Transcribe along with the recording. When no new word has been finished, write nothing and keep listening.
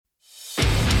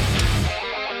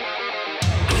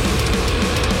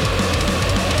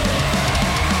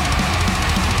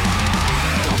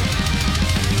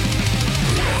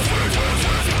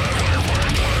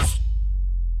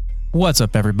What's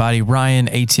up, everybody? Ryan,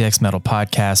 ATX Metal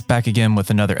Podcast, back again with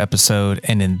another episode.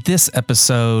 And in this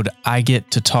episode, I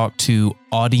get to talk to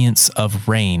Audience of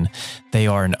Rain. They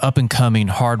are an up-and-coming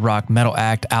hard rock metal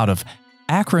act out of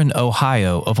Akron,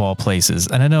 Ohio, of all places.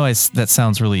 And I know that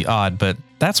sounds really odd, but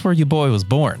that's where your boy was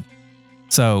born.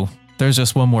 So there's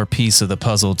just one more piece of the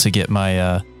puzzle to get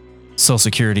my social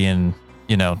security and,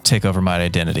 take over my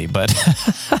identity. But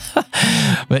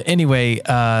but anyway,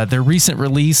 their recent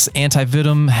release,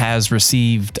 Anti-Venom, has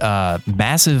received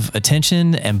massive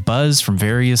attention and buzz from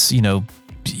various,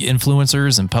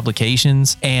 influencers and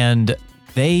publications. And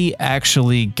they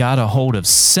actually got a hold of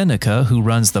Seneca, who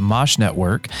runs the Mosh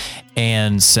Network,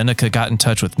 and Seneca got in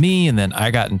touch with me, and then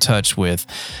I got in touch with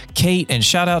Kate, and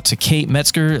shout out to Kate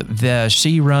Metzger.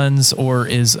 She runs or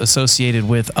is associated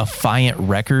with Affiant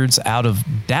Records out of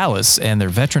Dallas, and they're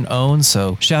veteran owned,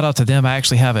 so shout out to them. I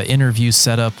actually have an interview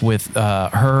set up with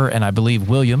her and I believe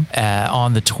William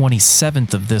on the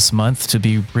 27th of this month to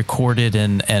be recorded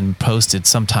and posted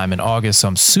sometime in August, so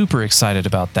I'm super excited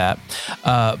about that.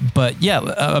 But yeah,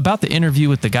 about the interview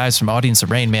with the guys from Audience of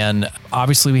Rain, man,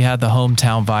 obviously we had the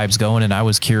hometown vibes going, and I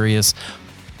was curious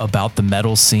about the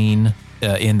metal scene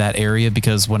in that area,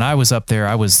 because when I was up there,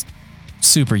 I was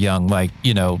super young,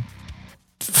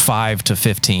 5 to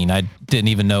 15. I didn't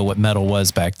even know what metal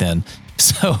was back then.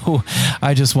 So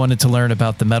I just wanted to learn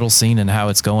about the metal scene and how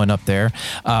it's going up there.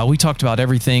 We talked about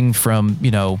everything from,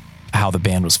 how the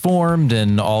band was formed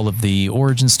and all of the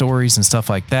origin stories and stuff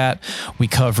like that. We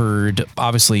covered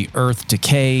obviously Earth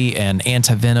Decay and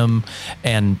Anti-Venom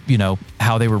and,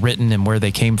 how they were written and where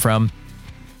they came from.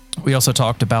 We also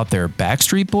talked about their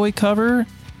Backstreet Boy cover.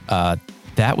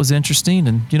 That was interesting.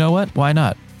 And you know what? Why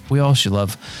not? We all should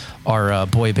love our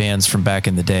boy bands from back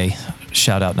in the day.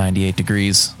 Shout out 98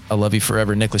 Degrees. I love you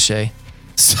forever, Nick Lachey.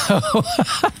 So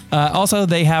also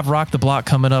they have Rock the Block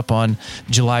coming up on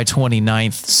July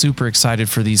 29th. Super excited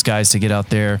for these guys to get out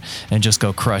there and just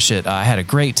go crush it. I had a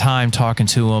great time talking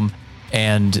to them,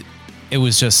 and it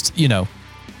was just,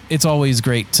 it's always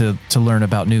great to learn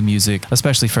about new music,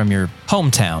 especially from your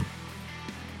hometown.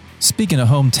 Speaking of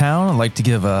hometown, I'd like to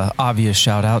give an obvious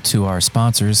shout out to our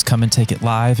sponsors, Come and Take It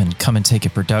Live and Come and Take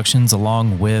It Productions,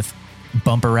 along with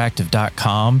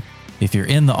bumperactive.com. If you're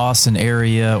in the Austin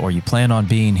area or you plan on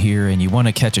being here and you want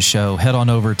to catch a show, head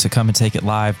on over to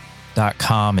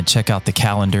comeandtakeitlive.com and check out the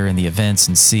calendar and the events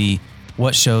and see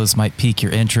what shows might pique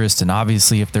your interest. And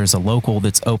obviously, if there's a local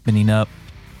that's opening up,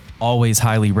 always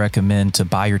highly recommend to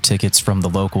buy your tickets from the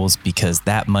locals, because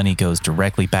that money goes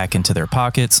directly back into their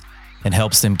pockets and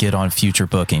helps them get on future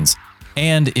bookings.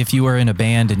 And if you are in a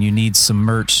band and you need some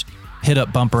merch, hit up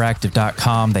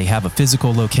bumperactive.com. They have a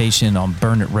physical location on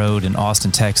Burnett Road in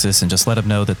Austin, Texas, and just let them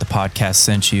know that the podcast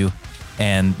sent you,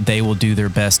 and they will do their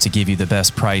best to give you the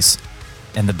best price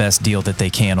and the best deal that they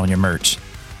can on your merch.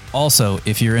 Also,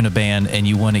 if you're in a band and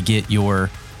you want to get your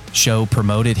show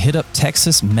promoted, hit up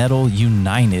Texas Metal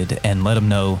United and let them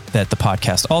know that the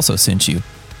podcast also sent you.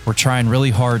 We're trying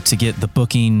really hard to get the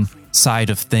booking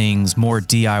side of things more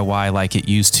DIY like it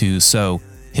used to, so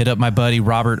hit up my buddy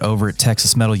Robert over at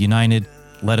Texas Metal United.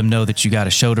 Let him know that you got a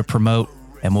show to promote,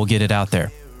 and we'll get it out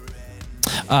there.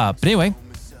 But anyway,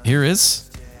 here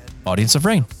is Audience of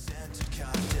Rain.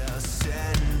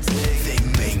 They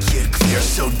make it clear,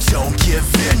 so don't give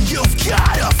in. You've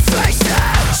got to face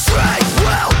it. Strength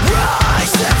will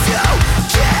rise if you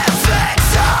give it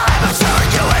time. I'm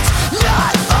telling you it's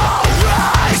not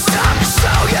alright. Time to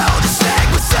show you the snake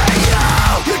within you.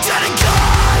 You didn't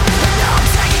gone, and now I'm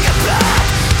taking it back.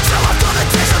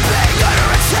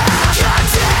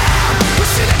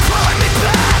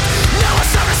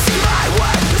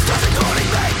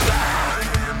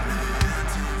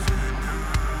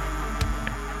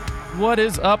 What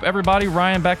is up, everybody?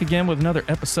 Ryan back again with another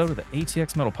episode of the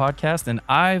ATX Metal Podcast, and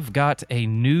I've got a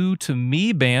new to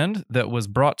me band that was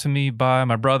brought to me by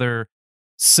my brother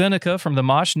Seneca from the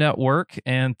Mosh Network,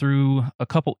 and through a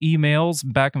couple emails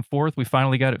back and forth, we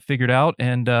finally got it figured out.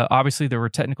 And obviously there were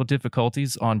technical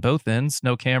difficulties on both ends,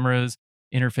 no cameras,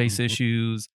 interface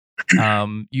issues.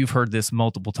 You've heard this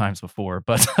multiple times before,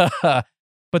 but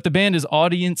but the band is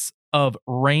Audience of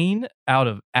Rain out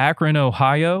of Akron,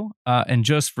 Ohio. And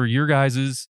just for your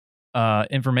guys'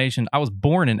 information, I was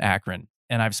born in Akron,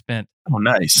 and I've spent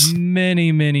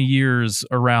many, many years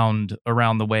around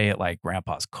the way at like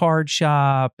Grandpa's card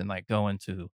shop and like going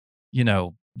to,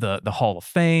 the Hall of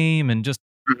Fame and just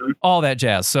all that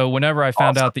jazz. So whenever I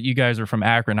found out that you guys are from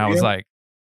Akron, I was like,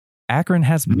 Akron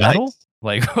has metal? Nice.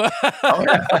 Like, oh,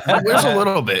 yeah. There's a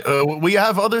little bit. We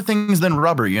have other things than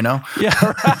rubber, Yeah.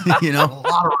 Right. A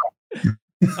lot of rubber.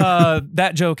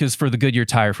 That joke is for the Goodyear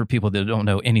tire for people that don't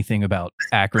know anything about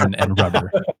Akron and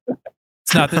rubber.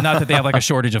 It's not that they have like a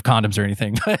shortage of condoms or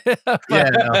anything. Yeah,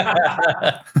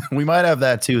 no. We might have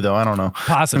that too, though. I don't know.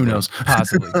 Possibly. Who knows?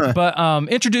 Possibly. But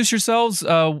introduce yourselves.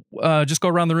 Just go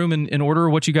around the room in order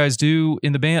what you guys do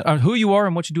in the band, who you are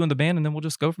and what you do in the band, and then we'll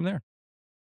just go from there.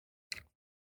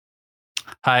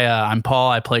 Hi, I'm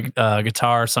Paul. I play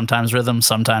guitar, sometimes rhythm,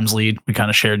 sometimes lead. We kind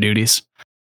of share duties.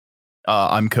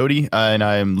 I'm Cody, and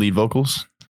I'm lead vocals.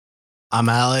 I'm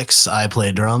Alex. I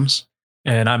play drums.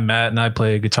 And I'm Matt, and I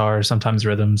play guitar, sometimes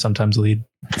rhythm, sometimes lead.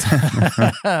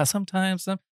 Sometimes.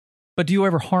 But do you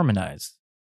ever harmonize?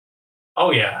 Oh,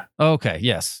 yeah. Okay.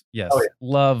 Yes. Oh,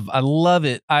 yeah. I love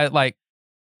it. I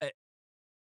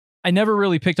never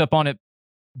really picked up on it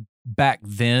back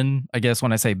then. I guess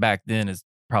when I say back then is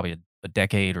probably a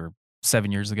decade or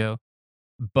 7 years ago.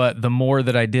 But the more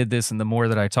that I did this and the more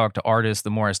that I talked to artists, the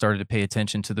more I started to pay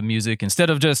attention to the music instead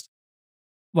of just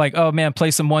like, oh man,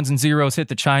 play some ones and zeros, hit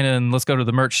the China and let's go to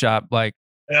the merch shop. Like,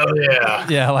 hell yeah.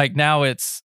 Yeah. Like now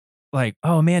it's like,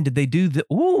 oh man, did they do the,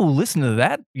 ooh, listen to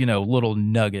that, little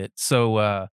nugget.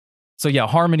 So yeah,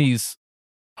 harmonies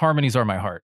are my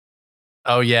heart.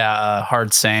 Oh yeah.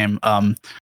 Hard same.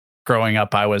 Growing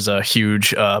up, I was a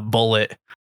huge Bullet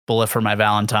for My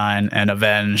Valentine and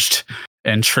Avenged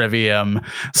and Trivium.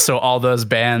 So all those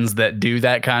bands that do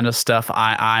that kind of stuff,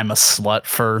 I'm a slut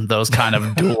for those kind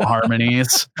of dual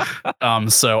harmonies.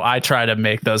 So I try to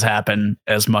make those happen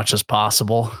as much as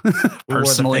possible.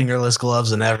 Personally, fingerless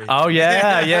gloves and everything. Oh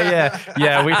yeah.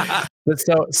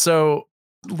 So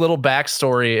little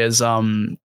backstory is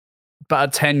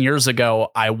about 10 years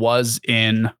ago, I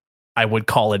would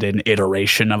call it an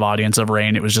iteration of Audience of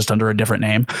Rain. It was just under a different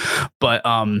name, but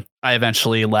I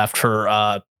eventually left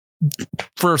for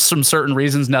some certain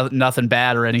reasons, nothing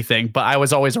bad or anything, but I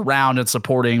was always around and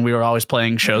supporting. We were always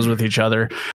playing shows with each other.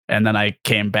 And then I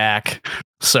came back.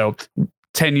 So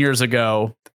 10 years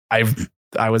ago, I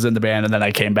was in the band and then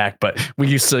I came back, but we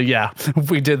used to,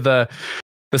 we did the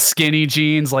skinny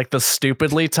jeans, like the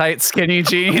stupidly tight skinny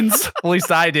jeans. At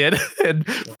least I did. And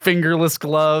fingerless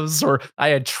gloves, or I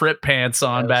had trip pants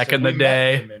on back in the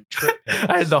day.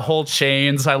 I had the whole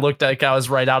chains. I looked like I was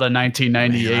right out of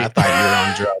 1998. Man, I thought you were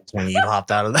on drugs when you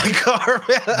hopped out of that car.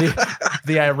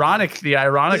 The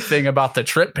ironic thing about the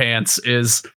trip pants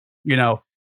is,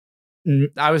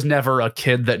 I was never a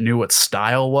kid that knew what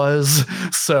style was.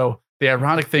 So the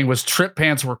ironic thing was trip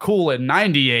pants were cool in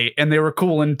 98 and they were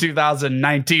cool in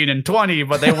 2019 and 20,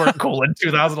 but they weren't cool in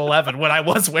 2011 when I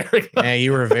was wearing them. Yeah,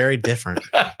 you were very different.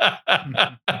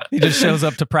 He just shows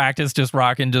up to practice, just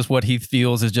rocking just what he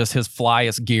feels is just his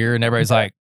flyest gear. And everybody's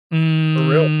like, For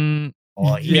real.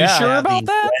 Oh, you sure about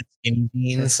that?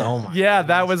 Jeans. Oh my yeah,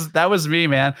 goodness. that was me,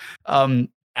 man.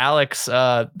 Alex,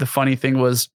 the funny thing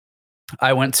was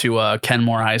I went to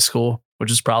Kenmore High School, which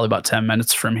is probably about 10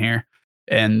 minutes from here.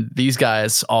 And these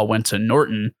guys all went to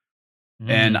Norton.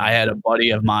 And I had a buddy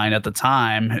of mine at the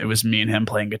time. It was me and him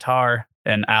playing guitar.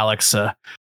 And Alex,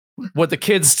 what the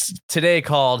kids today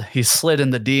called, he slid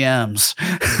in the DMs.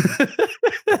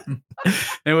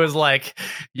 It was like,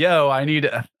 yo, I need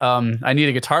a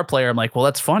guitar player. I'm like, well,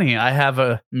 that's funny. I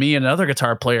have me and another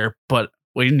guitar player, but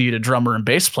we need a drummer and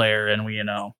bass player. And we,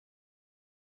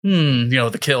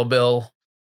 the Kill Bill,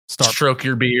 stroke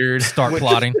your beard, start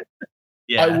plotting.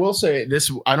 Yeah. I will say this.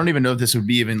 I don't even know if this would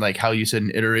be even like how you said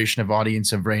an iteration of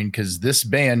Audience of Rain, because this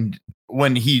band,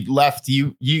 when he left,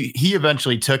 he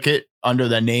eventually took it under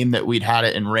the name that we'd had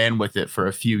it and ran with it for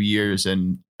a few years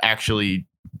and actually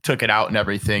took it out and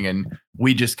everything. And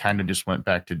we just kind of just went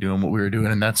back to doing what we were doing.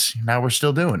 And now we're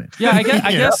still doing it. Yeah. I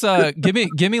guess, give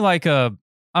me like I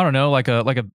don't know, like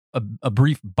a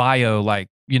brief bio, like,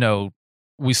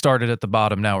 we started at the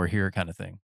bottom, now we're here kind of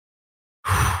thing.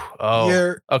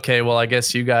 Oh, okay. Well, I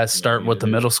guess you guys start with the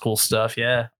middle school stuff.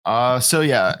 Yeah. So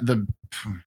yeah,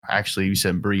 actually you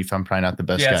said brief. I'm probably not the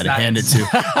best guy to hand it to.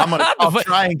 I'll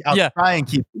try and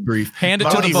keep it brief. Hand it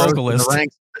to the vocalist.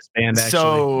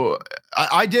 So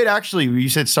I did actually, you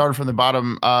said started from the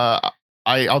bottom.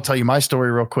 I'll tell you my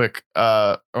story real quick.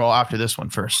 After this one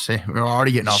first. We're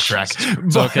already getting off track.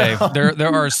 It's okay.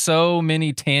 There are so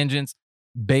many tangents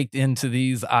baked into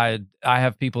these. I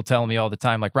have people telling me all the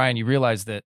time, like, Ryan, you realize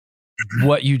that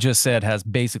what you just said has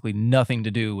basically nothing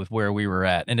to do with where we were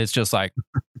at, and it's just like,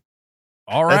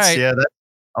 all right,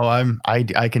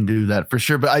 I can do that for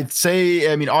sure. But I'd say,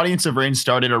 Audience of Rain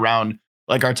started around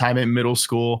like our time in middle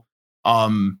school.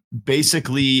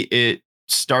 Basically, it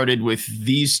started with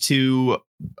these two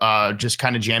just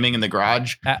kind of jamming in the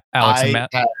garage.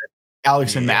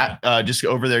 Alex and Matt just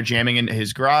over there jamming in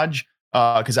his garage.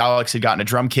 Because Alex had gotten a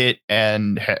drum kit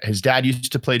and his dad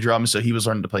used to play drums, so he was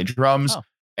learning to play drums. Oh.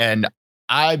 And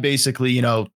I basically,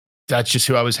 that's just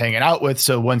who I was hanging out with.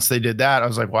 So once they did that, I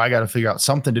was like, well, I got to figure out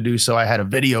something to do. So I had a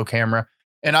video camera,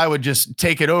 and I would just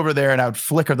take it over there and I would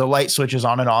flicker the light switches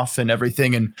on and off and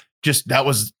everything. And just, that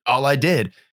was all I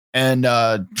did. And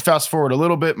fast forward a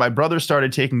little bit, my brother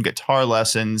started taking guitar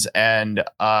lessons, and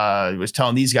was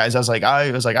telling these guys, I was like,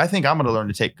 I think I'm going to learn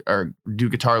to take or do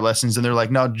guitar lessons. And they're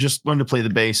like, no, just learn to play the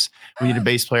bass. We need a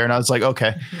bass player. And I was like,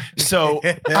 okay. So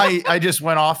I just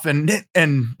went off and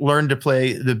learned to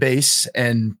play the bass,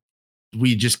 and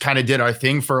we just kind of did our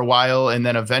thing for a while. And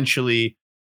then eventually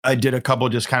I did a couple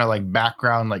just kind of like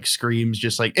background, like screams,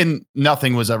 just like, and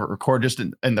nothing was ever recorded, just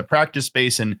in the practice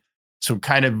space. And so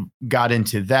kind of got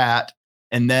into that.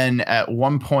 And then at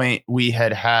one point we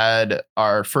had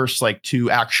our first like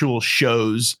 2 actual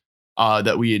shows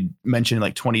that we had mentioned in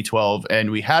like 2012.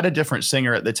 And we had a different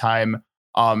singer at the time.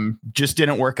 Just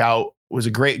didn't work out. Was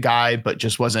a great guy, but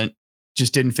just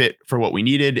didn't fit for what we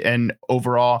needed. And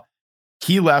overall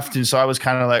he left. And so I was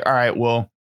kind of like, all right, well,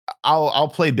 I'll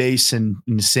play bass and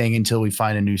sing until we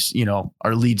find a new,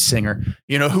 our lead singer,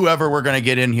 whoever we're going to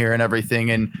get in here and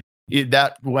everything. And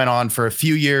that went on for a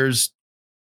few years.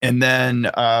 And then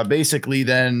basically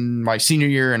then my senior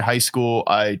year in high school,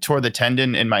 I tore the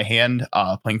tendon in my hand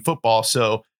playing football.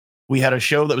 So we had a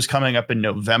show that was coming up in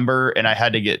November, and I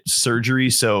had to get surgery.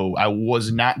 So I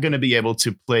was not going to be able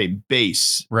to play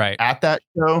bass at that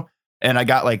show. And I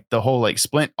got like the whole like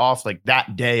splint off like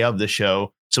that day of the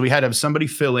show. So we had to have somebody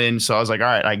fill in. So I was like, all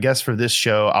right, I guess for this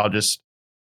show,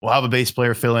 we'll have a bass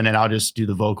player fill in, and I'll just do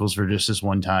the vocals for just this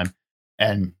one time.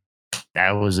 And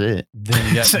that was it.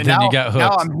 Then you got hooked.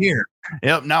 Now I'm here.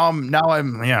 Yep. Now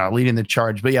I'm leading the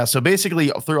charge. But yeah, so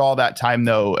basically through all that time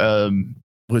though,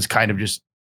 was kind of just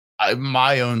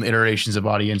my own iterations of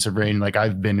Audience of Rain. Like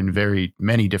I've been in very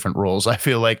many different roles. I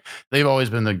feel like they've always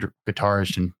been the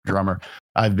guitarist and drummer.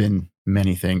 I've been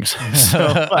many things.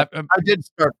 So I did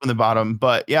start from the bottom,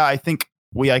 but yeah, I think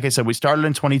like I said, we started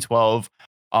in 2012,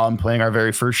 playing our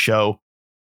very first show.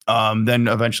 Then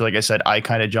eventually, like I said, I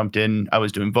kind of jumped in. I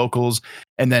was doing vocals,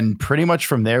 and then pretty much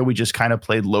from there, we just kind of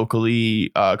played locally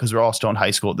because we're all still in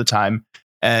high school at the time.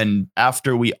 And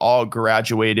after we all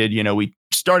graduated, we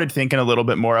started thinking a little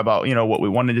bit more about, what we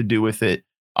wanted to do with it.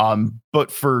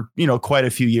 But for, quite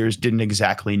a few years, didn't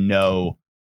exactly know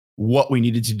what we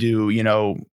needed to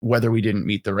do, whether we didn't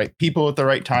meet the right people at the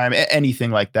right time,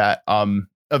 anything like that.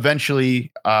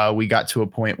 Eventually, we got to a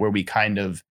point where we kind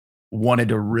of wanted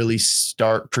to really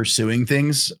start pursuing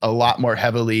things a lot more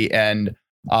heavily. And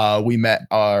we met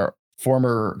our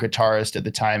former guitarist at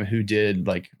the time who did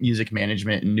like music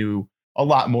management and knew a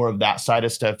lot more of that side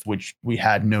of stuff, which we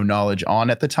had no knowledge on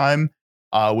at the time,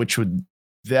 that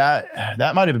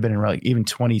might have been in like even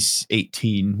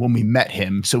 2018 when we met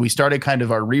him. So we started kind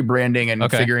of our rebranding and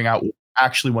figuring out what we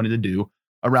actually wanted to do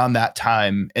around that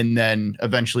time. And then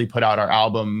eventually put out our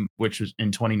album, which was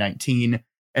in 2019.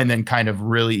 And then kind of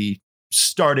really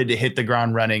started to hit the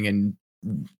ground running and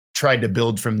tried to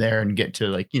build from there and get to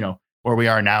like, where we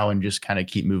are now and just kind of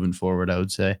keep moving forward, I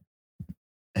would say.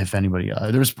 If anybody,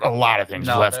 there's a lot of things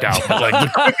left out, but like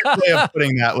the quickest way of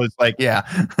putting that was like, yeah.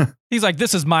 He's like,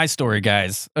 this is my story,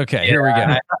 guys. Okay, here we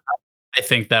go. I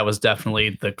think that was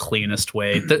definitely the cleanest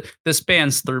way. This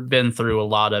band's been through a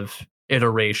lot of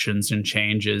iterations and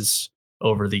changes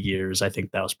over the years. I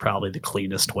think that was probably the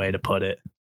cleanest way to put it.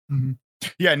 Mm-hmm.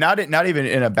 Yeah, not even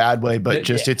in a bad way, but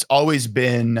just it's always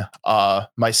been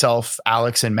myself,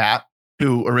 Alex, and Matt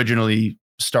who originally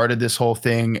started this whole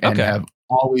thing and have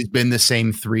always been the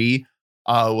same 3.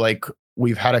 Like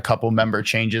we've had a couple member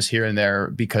changes here and there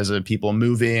because of people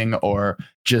moving or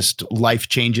just life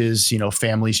changes,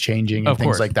 families changing and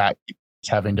things like that.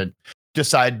 Having to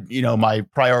decide, my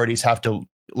priorities have to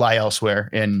lie elsewhere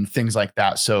and things like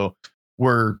that. So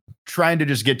we're trying to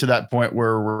just get to that point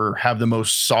where we have the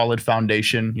most solid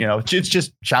foundation. It's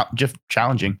just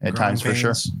challenging at times for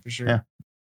sure. Yeah.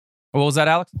 What was that,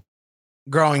 Alex?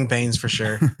 Growing pains for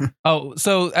sure. Oh,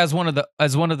 so as one of the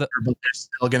there's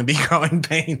still going to be growing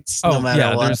pains. Oh, no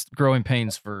matter what. There's growing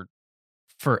pains for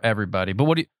everybody. But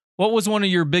what was one of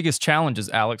your biggest challenges,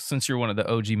 Alex? Since you're one of the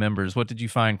OG members, what did you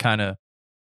find kind of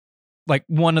like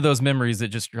one of those memories that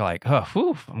just you're like, oh,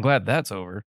 whew, I'm glad that's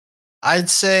over? I'd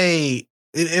say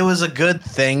it was a good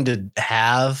thing to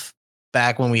have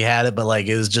back when we had it, but like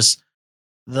it was just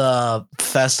the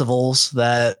festivals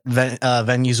that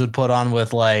venues would put on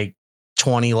with like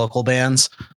 20 local bands.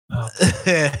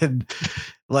 And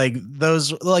like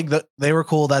those, like they were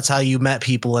cool. That's how you met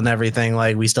people and everything.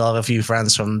 Like we still have a few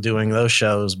friends from doing those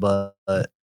shows, but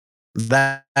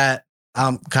that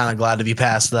I'm kind of glad to be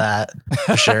past that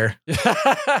for sure.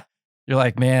 You're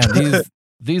like, man,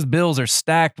 these bills are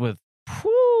stacked with.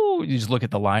 You just look at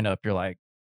the lineup. You're like,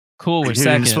 cool. We're Dude,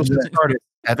 you're supposed second. to start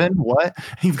at 7? What?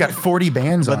 You've got 40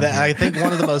 bands But on here. I think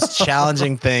one of the most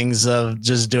challenging things of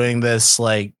just doing this,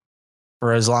 like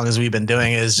for as long as we've been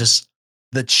doing it, is just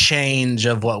the change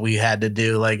of what we had to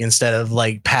do. Like instead of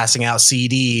like passing out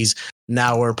CDs,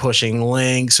 now we're pushing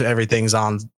links. Everything's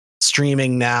on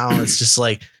streaming now. It's just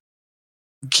like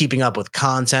keeping up with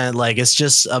content. Like it's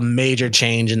just a major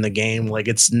change in the game. Like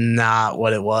it's not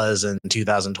what it was in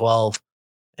 2012.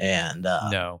 And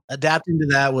No. adapting to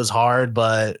that was hard,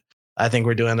 but I think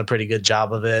we're doing a pretty good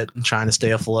job of it and trying to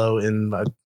stay afloat. And I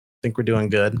think we're doing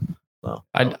good. So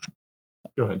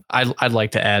Go ahead. I'd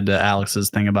like to add to Alex's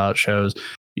thing about shows.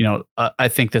 You know, I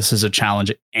think this is a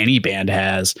challenge any band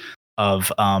has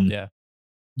of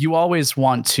you always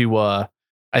want to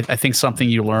I think something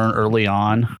you learn early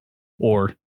on,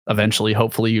 or eventually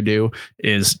hopefully you do,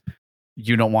 is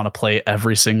you don't want to play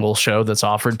every single show that's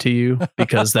offered to you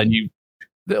because then you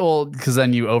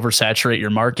oversaturate your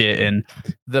market. And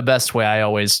the best way I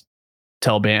always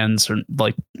tell bands, or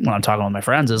like when I'm talking with my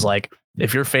friends, is like,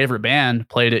 if your favorite band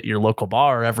played at your local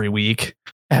bar every week,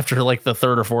 after like the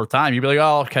third or fourth time, you'd be like, oh,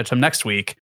 I'll catch them next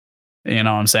week. You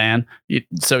know what I'm saying?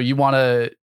 So you want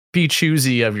to be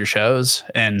choosy of your shows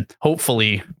and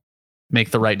hopefully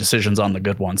make the right decisions on the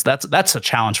good ones. That's a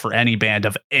challenge for any band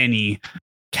of any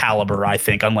caliber, I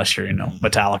think, unless you're,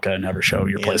 Metallica and every show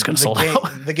your place can sold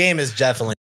out. The game has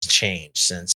definitely changed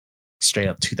since straight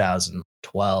up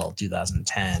 2012,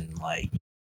 2010. Like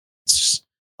it's just,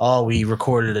 we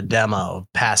recorded a demo,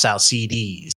 pass out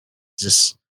CDs.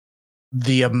 Just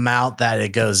the amount that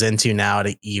it goes into now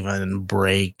to even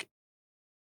break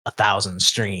 1,000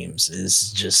 streams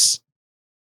is just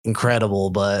incredible,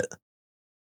 but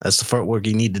that's the footwork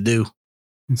you need to do.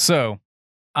 So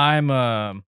I'm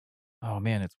oh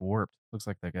man, it's warped. Looks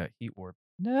like they got heat warped.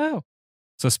 No.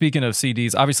 So speaking of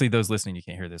CDs, obviously those listening, you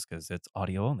can't hear this because it's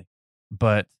audio only.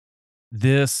 But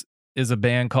this is a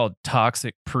band called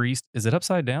Toxic Priest. Is it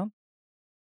upside down?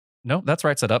 No, that's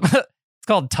right side up. It's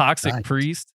called Toxic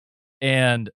Priest.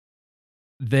 And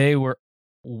they were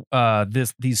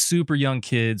these super young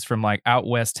kids from like out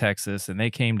west Texas, and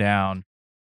they came down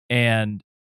and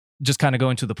just kind of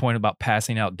going to the point about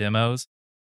passing out demos.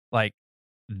 Like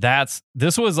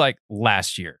this was like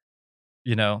last year,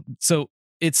 so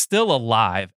it's still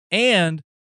alive, and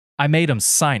I made them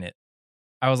sign it.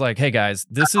 I was like, hey guys,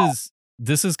 this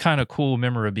is kind of cool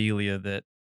memorabilia that,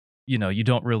 you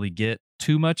don't really get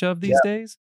too much of these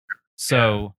days.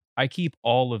 So I keep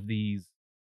all of these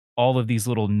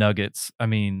little nuggets. I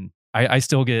mean, I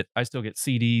still get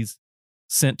CDs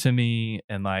sent to me,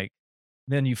 and like,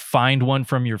 then you find one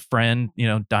from your friend,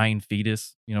 dying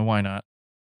fetus, why not?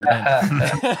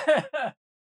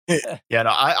 Yeah,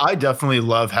 no, I definitely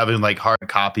love having like hard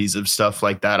copies of stuff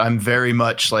like that. I'm very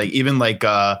much like, even like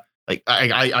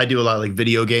I do a lot of like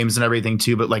video games and everything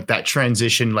too, but like that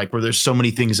transition, like where there's so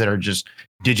many things that are just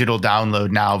digital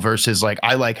download now versus like,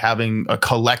 I like having a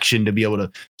collection to be able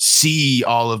to see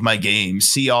all of my games,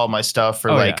 see all my stuff,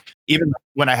 or even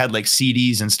when I had like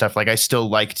CDs and stuff, like I still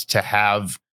liked to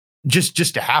have just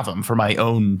to have them for my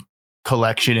own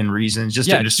collection and reasons, just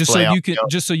to display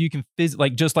just so you can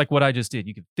just like what I just did,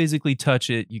 you can physically touch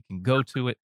it, you can go to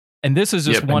it. And this is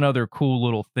just one other cool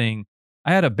little thing.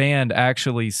 I had a band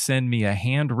actually send me a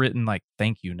handwritten like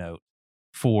thank you note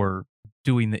for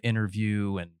doing the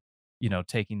interview and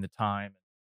taking the time.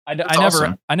 I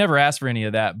never asked for any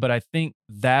of that, but I think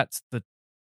that's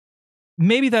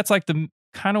like the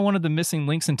kind of one of the missing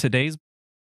links in today's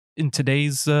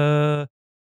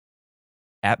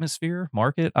atmosphere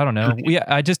market. I don't know.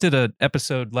 I just did an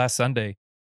episode last Sunday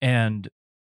and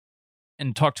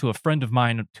talked to a friend of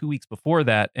mine 2 weeks before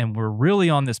that, and we're really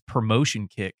on this promotion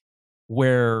kick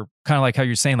where, kind of like how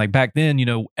you're saying, like back then,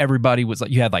 everybody was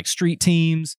like, you had like street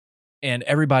teams and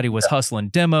everybody was hustling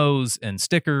demos and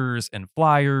stickers and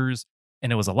flyers,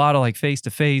 and it was a lot of like face to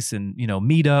face and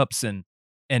meetups,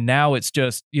 and now it's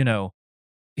just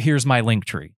here's my link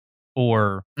tree,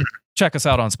 or check us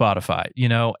out on Spotify,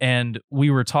 and we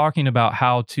were talking about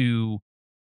how to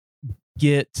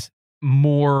get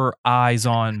more eyes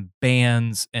on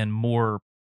bands and more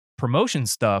promotion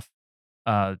stuff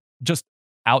just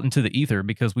out into the ether,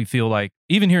 because we feel like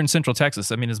even here in Central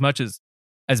Texas, I mean, as much as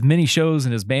many shows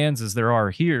and as bands as there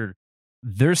are here,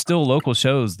 there's still local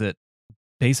shows that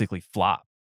basically flop.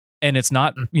 And it's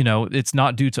not, it's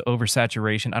not due to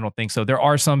oversaturation. I don't think so. There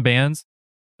are some bands,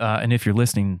 and if you're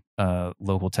listening,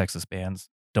 local Texas bands,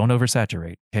 don't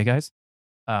oversaturate. Okay, guys?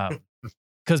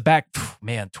 Because back,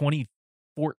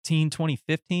 2014,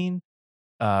 2015,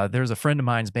 there's a friend of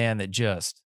mine's band that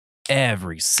just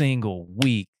every single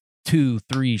week,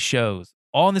 2-3 shows,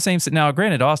 all in the same city. Now,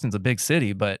 granted, Austin's a big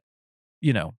city, but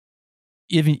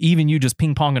even you just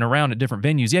ping ponging around at different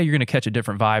venues, yeah, you're going to catch a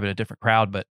different vibe and a different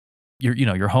crowd, but your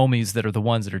homies that are the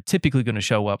ones that are typically going to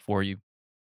show up for you,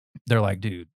 they're like,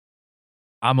 dude,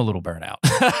 I'm a little burnt out.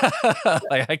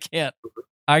 Like I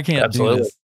can't do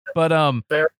this. But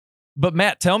Fair. but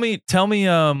Matt, tell me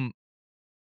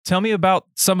about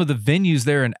some of the venues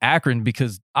there in Akron,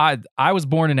 because I was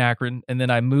born in Akron and then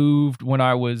I moved when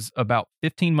I was about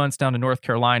 15 months down to North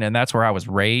Carolina, and that's where I was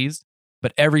raised.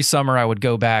 But every summer I would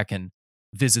go back and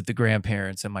visit the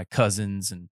grandparents and my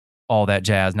cousins and all that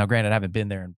jazz. Now, granted, I haven't been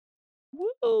there in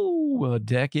a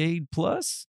decade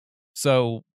plus.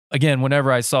 So again,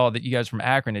 whenever I saw that you guys from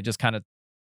Akron, it just kind of,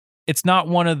 it's not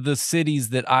one of the cities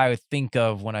that I think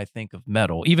of when I think of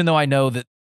metal, even though I know that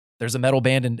there's a metal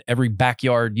band in every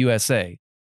backyard USA.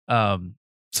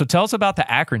 So tell us about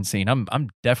the Akron scene. I'm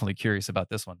definitely curious about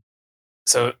this one.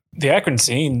 So the Akron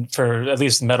scene for at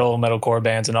least metalcore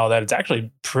bands and all that, it's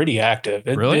actually pretty active.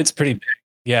 Really? It's pretty big.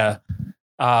 Yeah.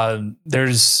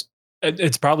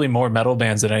 It's probably more metal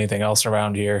bands than anything else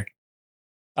around here.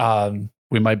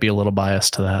 We might be a little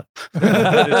biased to that.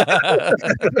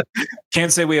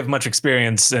 Can't say we have much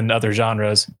experience in other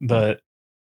genres, but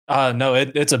no,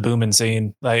 it's a booming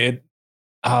scene. Like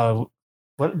what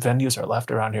venues are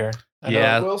left around here?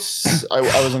 Yeah. I was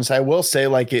gonna say, I will say,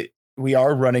 like, we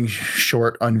are running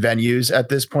short on venues at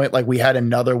this point. Like, we had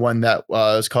another one that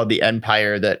was called the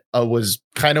Empire that was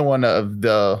kind of one of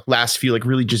the last few, like,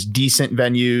 really just decent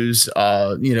venues.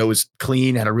 It was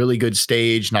clean, had a really good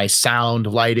stage, nice sound,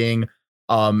 lighting,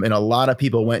 and a lot of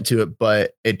people went to it,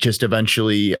 but it just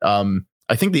eventually,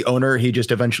 I think the owner, he just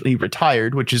eventually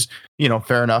retired, which is,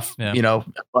 fair enough, Yeah.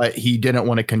 But he didn't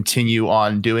want to continue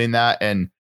on doing that. And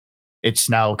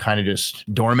it's now kind of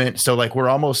just dormant. So like we're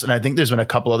almost, and I think there's been a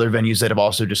couple other venues that have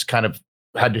also just kind of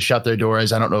had to shut their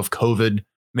doors. I don't know if COVID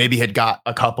maybe had got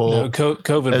a couple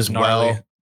COVID as was gnarly.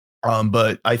 well.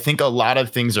 But I think a lot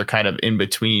of things are kind of in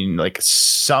between, like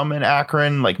some in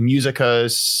Akron, like Musica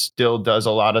still does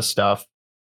a lot of stuff.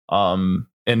 And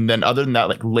then other than that,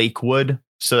 like Lakewood.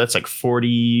 So that's like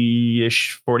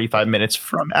 40-ish, 45 minutes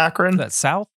from Akron. That's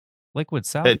south? Lakewood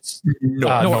South? It's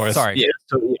north. Sorry. Yeah,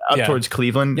 so up towards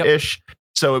Cleveland-ish. Yep.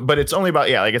 So, but it's only about,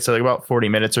 like I said, like about 40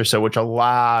 minutes or so, which a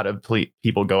lot of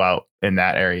people go out in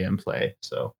that area and play.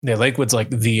 So yeah, Lakewood's like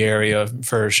the area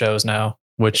for shows now.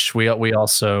 Which we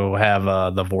also have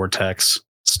the Vortex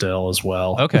still as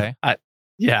well. Okay. I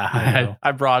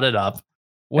brought it up.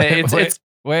 Wait.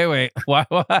 Why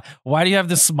do you have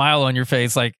this smile on your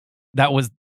face? Like that was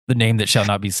the name that shall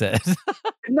not be said.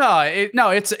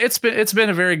 It's been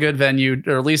a very good venue,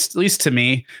 or at least to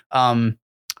me.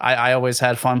 I always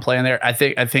had fun playing there. I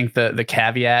think the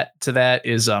caveat to that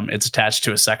is it's attached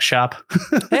to a sex shop.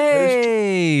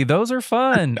 Hey, those are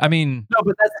fun. I mean, no,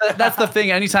 but that's the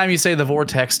thing. Anytime you say the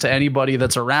Vortex to anybody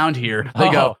that's around here,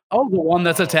 they go, "Oh, the one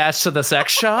that's attached to the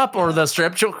sex shop or the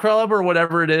strip club or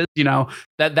whatever it is."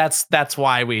 That's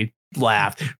why we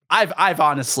laugh. I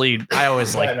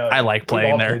always like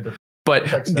playing there.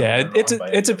 But yeah,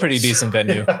 it's a pretty decent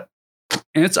venue.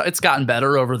 And it's gotten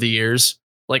better over the years.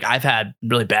 Like I've had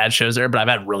really bad shows there, but I've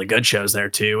had really good shows there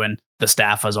too. And the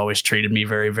staff has always treated me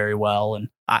very, very well. And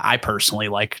I personally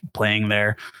like playing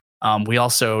there. We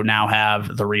also now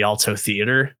have the Rialto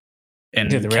Theater in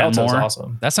the Rialto is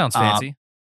awesome. That sounds fancy.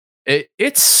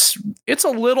 It's a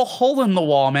little hole in the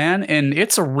wall, man, and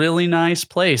it's a really nice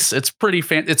place. It's pretty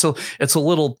it's a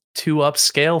little too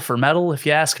upscale for metal, if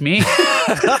you ask me.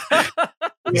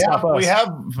 we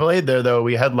have played there though.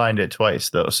 We headlined it twice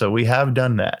though, so we have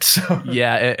done that. So.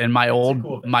 Yeah, and my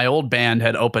old band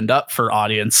had opened up for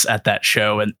audience at that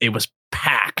show, and it was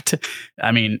packed.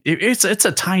 I mean, it's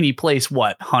a tiny place.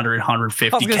 What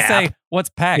 150? I was gonna say, what's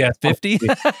packed? Yeah, 50.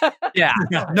 Yeah,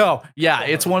 no, yeah,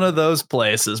 it's one of those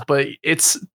places, but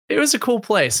it was a cool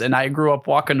place, and I grew up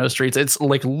walking those streets. It's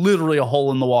like literally a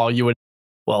hole in the wall.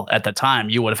 At the time,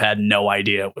 you would have had no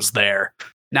idea it was there.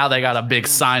 Now they got a big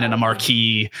sign and a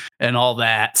marquee and all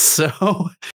that. So,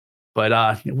 but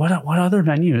what other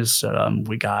venues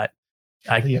we got?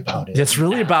 That's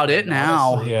really about it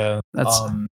now. Honestly, yeah, that's.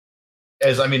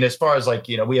 As far as like,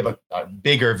 we have a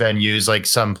bigger venues, like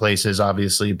some places,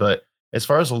 obviously, but as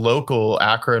far as local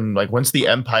Akron, like once the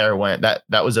Empire went, that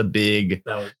was a big,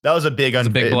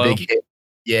 big hit.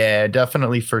 Yeah,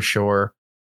 definitely for sure.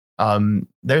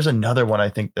 There's another one, I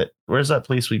think where's that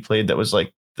place we played that was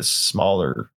like the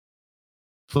smaller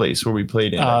place where we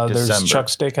played in there's December. Chuck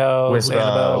Steakhouse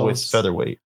with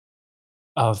Featherweight.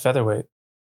 Oh, Featherweight.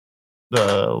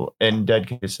 And Dead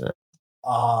Case.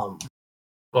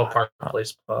 Well, Park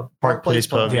Place Pub. Park Place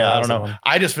Pub. Yeah, I don't that's the know. one.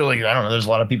 I just feel like I don't know. There's a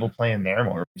lot of people playing there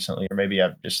more recently, or maybe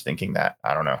I'm just thinking that.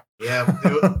 I don't know. Yeah,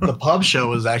 the pub show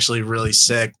was actually really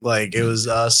sick. Like it was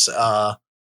us,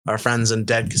 our friends in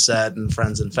Dead Cassette and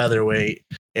friends in Featherweight,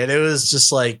 and it was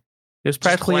just like It was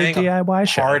practically a playing a DIY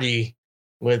show. party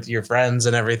with your friends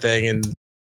and everything, and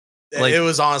Like- it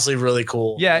was honestly really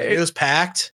cool. Yeah, it was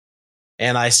packed,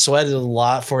 and I sweated a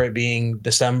lot for it being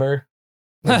December,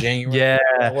 or January. Yeah.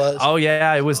 it was. Oh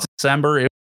yeah, it was December. It was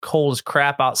cold as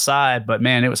crap outside, but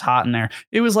man, it was hot in there.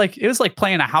 It was like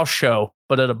playing a house show,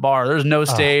 but at a bar. There's no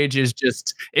stage.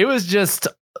 It was just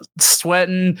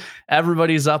sweating.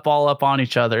 Everybody's all up on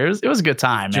each other. It was a good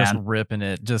time, Just man. ripping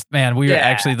it. Just man, we were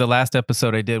actually the last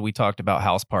episode I did. We talked about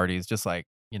house parties, just like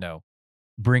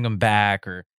bring them back,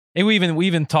 and we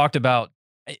even talked about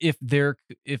if there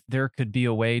could be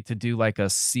a way to do like a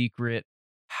secret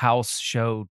house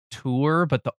show tour,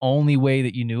 but the only way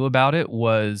that you knew about it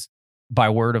was by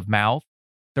word of mouth.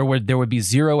 There would be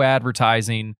zero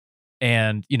advertising,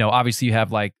 and obviously you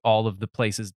have like all of the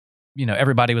places.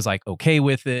 Everybody was like okay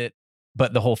with it,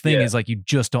 but the whole thing is like you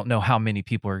just don't know how many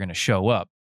people are going to show up.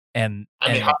 And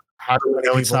I mean, how do we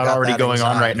know it's People not got already that going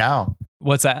on anxiety. right now?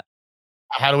 what's that?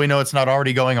 How do we know it's not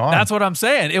already going on? That's what I'm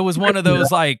saying. It was one of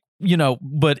those like,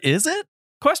 but is it?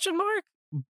 Question mark.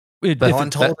 No one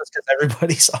told us because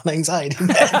everybody's on anxiety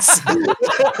meds.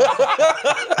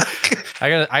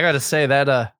 I gotta say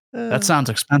that that sounds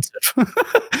expensive.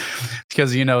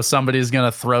 Because somebody's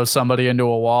gonna throw somebody into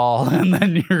a wall, and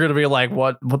then you're gonna be like,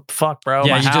 "What the fuck, bro?"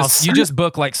 Yeah, My house. you just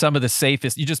book like some of the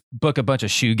safest. You just book a bunch of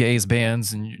shoegaze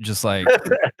bands, and you're just like,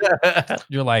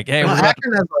 you're like, hey, we're about to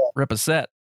Akron has a rip a set.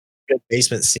 good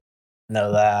basement scene.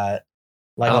 Know that,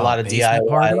 like a Oh, lot of basement DIY,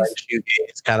 parties? like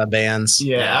shoegaze kind of bands.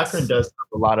 Yeah, Yes. Akron does have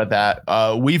a lot of that.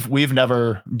 We've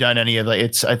never done any of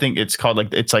that. I think it's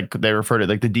called it's like they refer to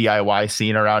like the DIY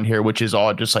scene around here, which is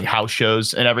all just like house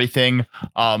shows and everything.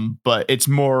 But it's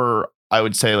more, I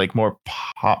would say, like more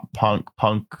pop punk.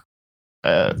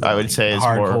 I would say is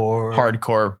more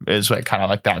hardcore is like kind of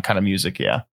like that kind of music.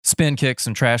 Yeah. Spin kicks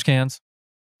and trash cans.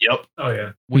 Yep. Oh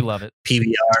yeah. We love it.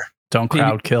 PBR. Don't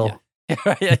crowd kill.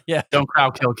 yeah. Don't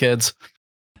crowd kill kids.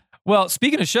 Well,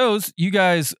 speaking of shows, you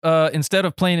guys, instead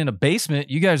of playing in a basement,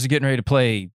 you guys are getting ready to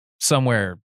play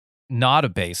somewhere not a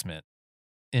basement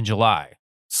in July.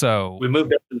 So We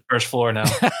moved up to the first floor now.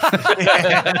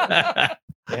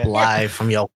 Live from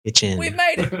your kitchen. we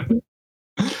made it.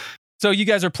 So you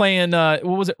guys are playing, what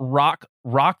was it? Rock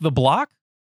the Block?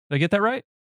 Did I get that right?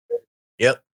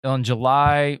 Yep. On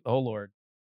July 29th.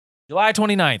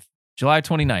 July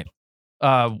 29th.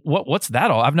 What's that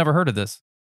all? I've never heard of this.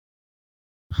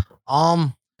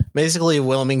 Basically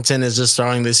Wilmington is just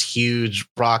starting this huge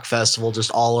rock festival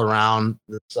just all around.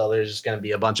 So there's just going to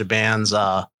be a bunch of bands.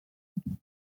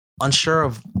 Unsure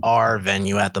of our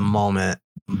venue at the moment,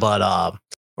 but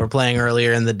we're playing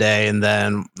earlier in the day, and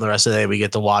then the rest of the day we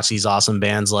get to watch these awesome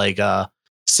bands like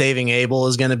Saving Abel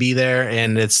is going to be there,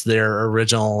 and it's their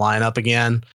original lineup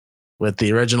again with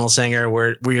the original singer.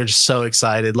 We're just so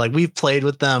excited. Like we've played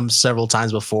with them several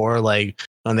times before, like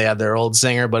when they had their old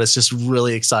singer, but it's just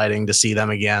really exciting to see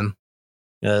them again.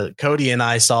 Cody and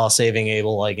I saw Saving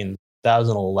Abel like in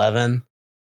 2011.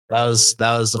 That was the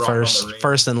Rock on the Ring.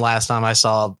 first and last time I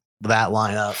saw that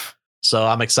lineup. So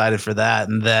I'm excited for that.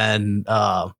 And then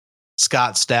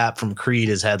Scott Stapp from Creed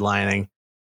is headlining,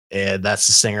 and that's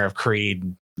the singer of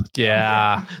Creed.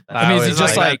 Yeah. I mean, is it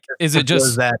just like, is it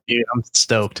just that dude? I'm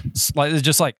stoked. like, is it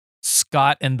just like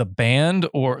Scott and the band,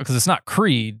 or because it's not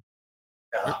Creed?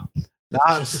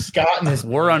 Scott and his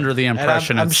We're under the And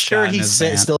impression I'm it's sure Scott he and his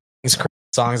band. still sings Creed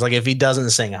songs. Like if he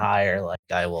doesn't sing higher, like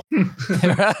I will. It's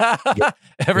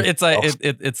like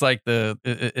it's like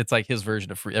it's like his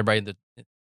version of free. Everybody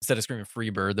instead of screaming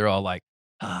Freebird, they're all like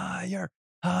higher,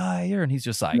 and he's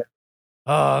just like,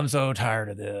 oh, I'm so tired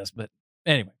of this. But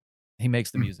anyway, he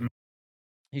makes the music.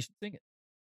 He should sing it.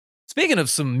 Speaking of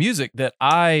some music that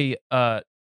I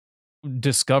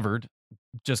discovered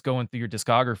just going through your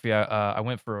discography,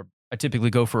 I typically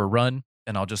go for a run,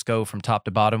 and I'll just go from top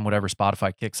to bottom, whatever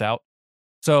Spotify kicks out.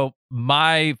 So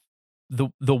the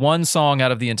one song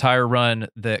out of the entire run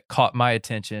that caught my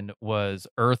attention was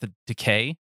Earth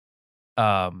Decay.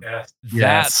 Yes.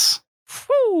 Yes.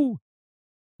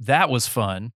 That was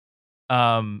fun.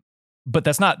 But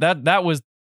that's not that was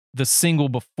the single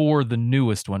before the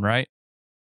newest one, right?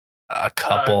 A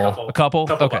couple. A couple?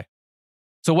 Couple. Okay.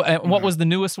 So what was the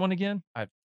newest one again? I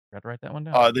got to write that one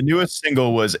down. The newest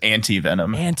single was Anti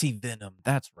Venom. Anti-Venom.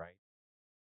 That's right.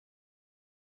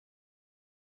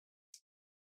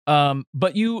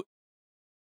 But you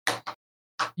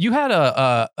had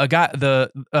a guy,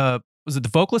 was it the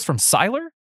vocalist from Siler?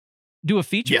 do a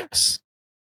feature? Yes.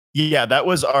 Yeah, that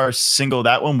was our single.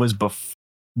 That one was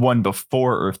one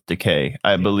before Earth Decay,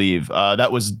 I believe.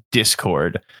 That was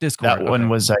Discord. That one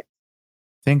was, I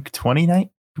think, 29.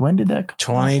 When did that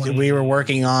come out? 20. We were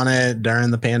working on it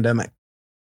during the pandemic.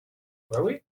 Were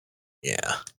we?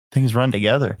 Yeah. Things run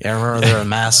together. Yeah, I remember there were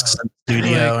masks in the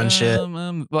studio and shit.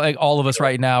 Like all of us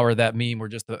right now are that meme where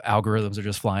just the algorithms are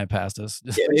just flying past us.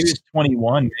 Yeah, maybe it's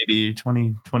 21, maybe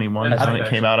 2021 when it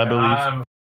came out, I believe.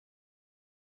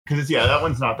 Because that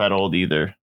one's not that old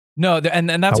either. No, and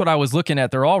that's what I was looking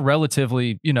at. They're all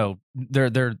relatively,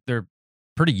 they're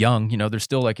pretty young. They're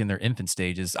still like in their infant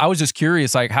stages. I was just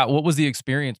curious, like, what was the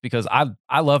experience? Because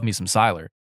I love me some Siler,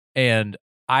 and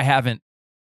I haven't.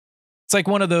 It's like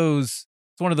one of those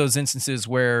instances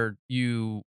where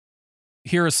you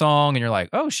hear a song and you're like,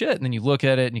 oh shit, and then you look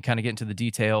at it and you kind of get into the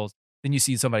details. Then you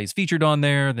see somebody's featured on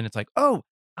there. Then it's like, oh,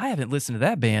 I haven't listened to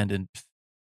that band in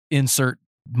insert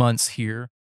months here.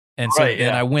 And so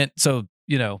then I went. So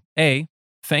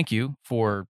thank you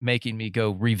for making me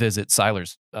go revisit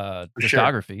Siler's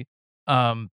discography.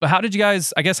 Sure. But how did you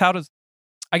guys? I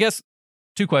guess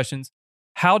two questions.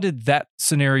 How did that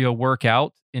scenario work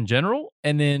out in general?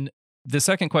 And then the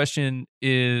second question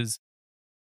is,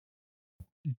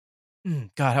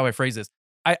 God, how I phrase this.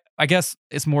 I guess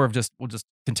it's more of just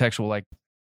contextual. Like,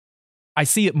 I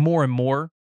see it more and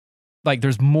more. Like,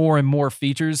 there's more and more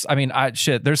features. I mean,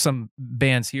 there's some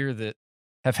bands here that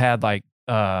have had like,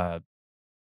 God,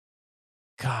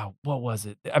 what was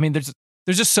it? I mean, there's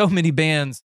just so many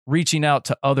bands reaching out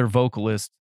to other vocalists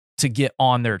to get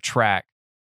on their track.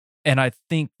 And I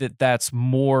think that's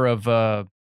more of a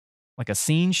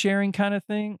scene sharing kind of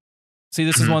thing. See,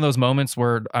 this is one of those moments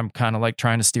where I'm kind of like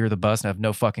trying to steer the bus and I have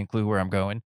no fucking clue where I'm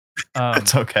going.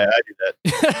 That's okay. I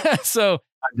do that. So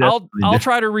I'll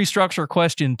try to restructure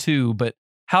question 2, but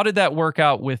how did that work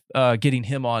out with getting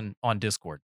him on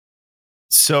Discord?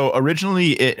 So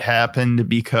originally it happened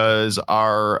because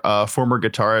our former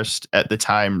guitarist at the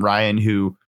time, Ryan,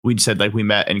 who we'd said like we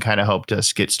met and kind of helped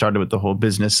us get started with the whole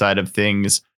business side of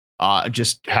things,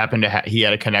 just happened to he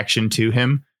had a connection to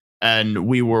him. And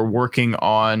we were working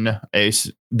on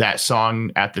that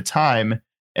song at the time.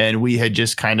 And we had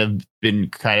just been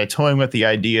toying with the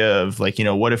idea of like,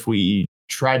 what if we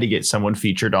tried to get someone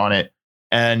featured on it?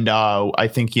 And I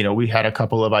think, we had a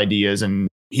couple of ideas, and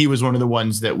he was one of the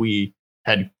ones that we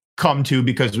had come to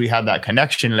because we had that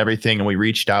connection and everything. And we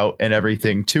reached out and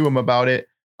everything to him about it.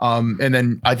 And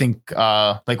then I think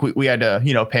we had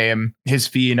to, pay him his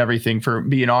fee and everything for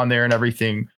being on there and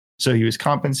everything. So he was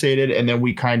compensated. And then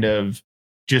we kind of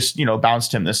just,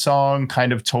 bounced him the song,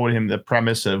 kind of told him the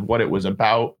premise of what it was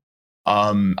about.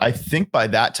 I think by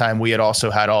that time we had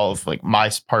also had all of like my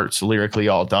parts lyrically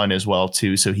all done as well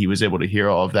too. So he was able to hear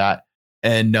all of that.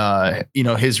 And,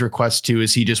 his request too,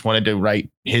 is he just wanted to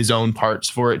write his own parts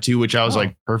for it too, which I was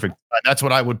like, perfect. That's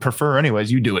what I would prefer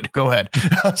anyways. You do it. Go ahead.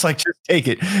 I was like, just take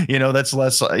it. That's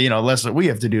less, less that we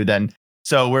have to do then.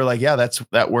 So we're like, yeah,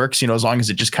 that works, as long as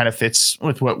it just kind of fits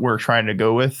with what we're trying to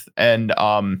go with. And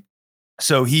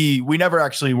so we never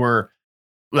actually were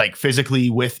like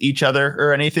physically with each other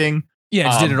or anything. Yeah,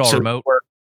 just did it all remote.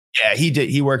 Yeah, he did.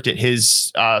 He worked at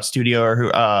his studio, or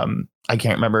who I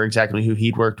can't remember exactly who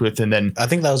he'd worked with. And then I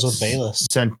think that was with Bayless.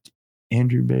 Sent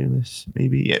Andrew Bayless,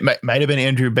 maybe it might have been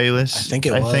Andrew Bayless. I think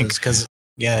it was because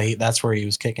that's where he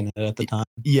was kicking it at the time.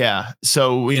 Yeah.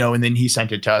 So and then he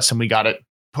sent it to us, and we got it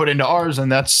put into ours,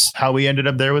 and that's how we ended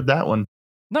up there with that one.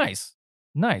 Nice.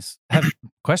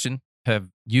 Question: have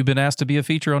you been asked to be a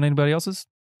feature on anybody else's,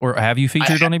 or have you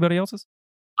featured on anybody else's?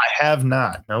 I have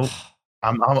not. Nope.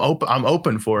 I'm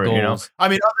open for it. Goals. I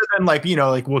mean, other than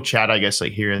like we'll chat, I guess,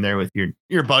 like here and there with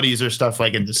your buddies or stuff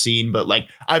like in the scene. But like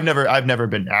I've never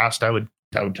been asked. I would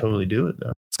totally do it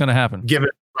though. It's gonna happen. Give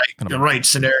it the right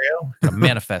scenario. Gonna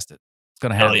manifest it. It's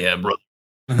gonna happen. Hell yeah, brother.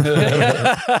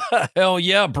 Hell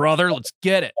yeah, brother. Let's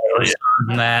get it. Hell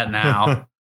yeah. That now.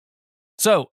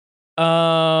 So,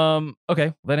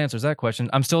 okay, that answers that question.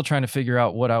 I'm still trying to figure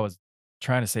out what I was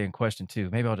trying to say in question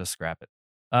 2. Maybe I'll just scrap it.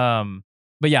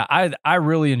 But yeah, I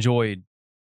really enjoyed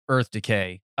Earth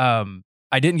Decay. I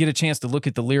didn't get a chance to look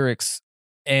at the lyrics,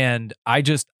 and I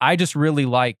just really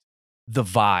liked the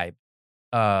vibe.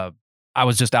 I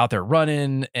was just out there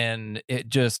running, and it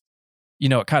just,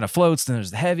 it kind of floats, and there's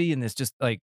the heavy, and it's just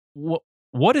like,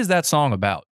 what is that song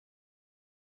about?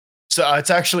 So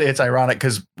it's ironic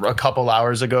because a couple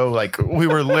hours ago, like we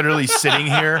were literally sitting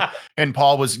here and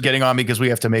Paul was getting on me because we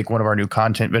have to make one of our new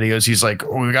content videos. He's like,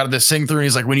 we got this thing through. And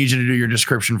he's like, we need you to do your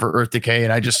description for Earth Decay.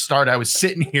 And I was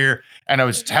sitting here and I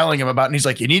was telling him about it. And he's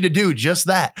like, you need to do just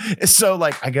that. So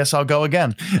like, I guess I'll go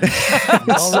again.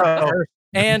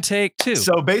 And take two.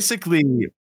 So basically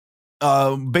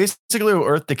what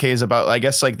Earth Decay is about, I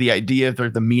guess, like the idea or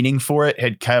the meaning for it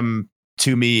had come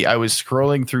to me. I was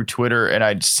scrolling through Twitter and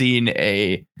I'd seen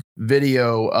a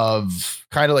video of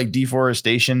kind of like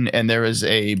deforestation, and there was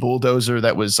a bulldozer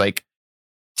that was like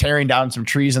tearing down some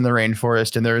trees in the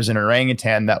rainforest, and there was an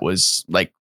orangutan that was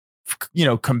like,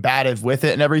 combative with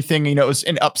it and everything. It was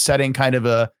an upsetting kind of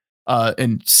a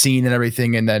and scene and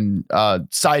everything. And then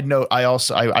side note,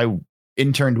 I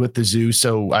interned with the zoo,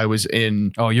 so I was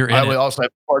in. Oh, you're in. I would also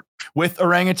have part with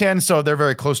orangutans, so they're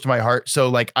very close to my heart. So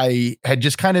like I had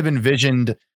just kind of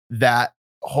envisioned that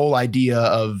whole idea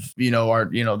of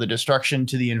the destruction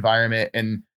to the environment,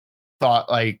 and thought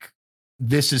like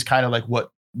this is kind of like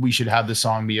what we should have the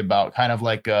song be about, kind of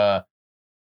like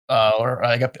or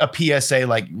like a PSA,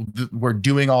 like we're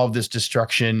doing all of this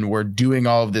destruction, we're doing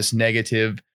all of this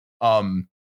negative. And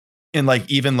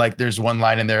like even like there's one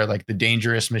line in there like the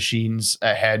dangerous machines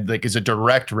ahead, like is a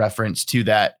direct reference to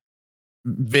that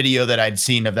video that I'd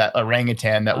seen of that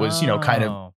orangutan that was kind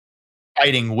of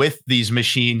fighting with these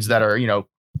machines that are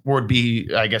would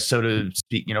be, I guess, so to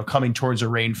speak, coming towards a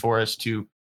rainforest to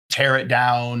tear it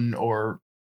down or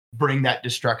bring that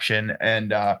destruction.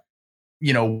 And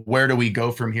where do we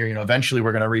go from here? Eventually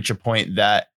we're going to reach a point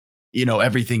that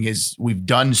everything is, we've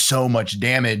done so much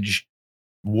damage.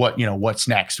 What's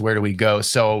next? Where do we go?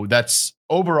 So that's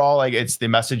overall, like, it's the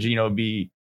message,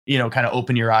 be, kind of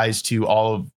open your eyes to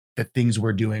all of the things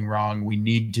we're doing wrong. We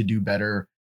need to do better,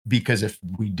 because if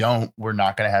we don't, we're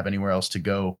not going to have anywhere else to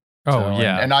go. Oh, so,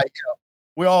 yeah. And I,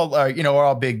 we all, we're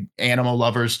all big animal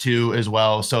lovers too, as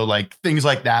well. So like things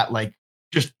like that, like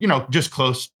just, just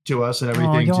close to us and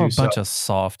everything y'all too. A bunch of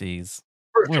softies.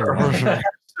 For sure.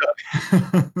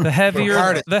 The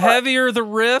heavier the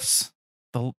riffs,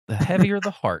 the heavier the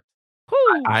heart.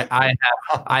 Whew.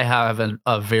 I have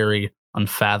a very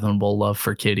unfathomable love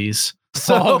for kitties.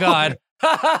 So, Oh God.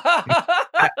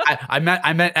 I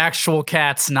meant actual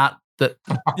cats, not the.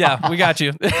 Yeah, we got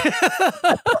you.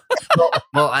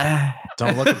 Well,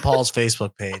 Don't look at Paul's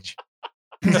Facebook page.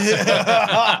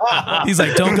 He's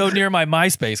like, don't go near my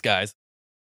MySpace, guys.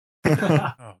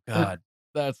 Oh God,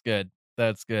 that's good.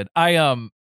 That's good. I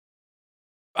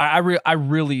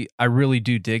really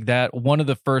do dig that. One of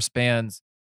the first bands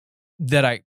that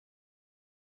I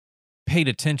paid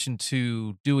attention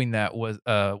to doing that was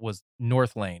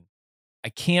North Lane. I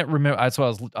can't remember. That's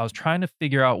why I was trying to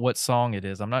figure out what song it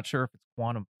is. I'm not sure if it's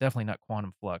Quantum. Definitely not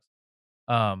Quantum Flux.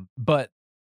 But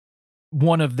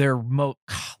one of their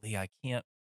golly, I can't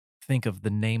think of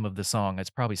the name of the song. It's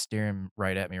probably staring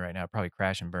right at me right now. Probably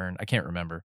Crash and Burn. I can't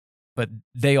remember. But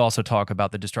they also talk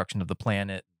about the destruction of the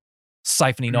planet,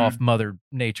 siphoning off Mother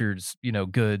Nature's,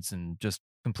 goods, and just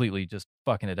completely just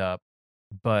fucking it up.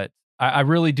 But I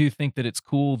really do think that it's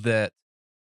cool that,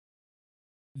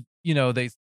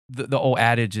 the old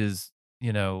adage is,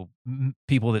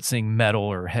 people that sing metal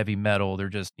or heavy metal, they're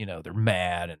just, they're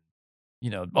mad and,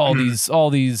 all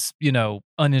these,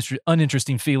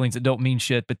 uninteresting feelings that don't mean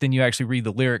shit. But then you actually read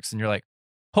the lyrics and you're like,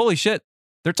 holy shit,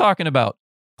 they're talking about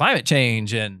climate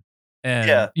change and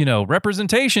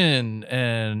representation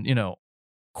and,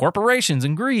 corporations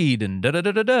and greed and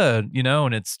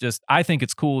and it's just, I think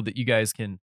it's cool that you guys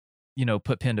can,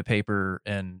 put pen to paper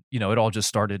and, it all just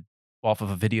started off of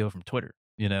a video from Twitter,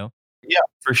 Yeah,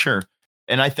 for sure.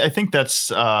 And I think that's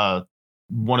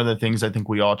one of the things I think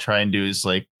we all try and do is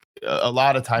like a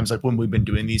lot of times, like when we've been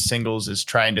doing these singles, is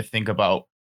trying to think about,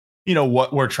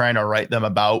 what we're trying to write them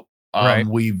about. Right.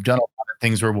 We've done a lot of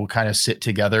things where we'll kind of sit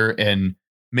together and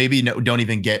maybe don't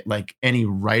even get like any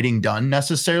writing done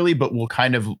necessarily, but we'll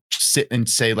kind of sit and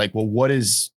say like, well, what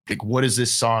is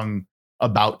this song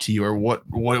about to you, or what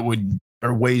would,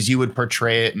 or ways you would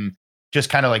portray it, and just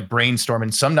kind of like brainstorm.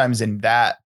 And sometimes in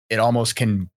that, it almost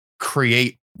can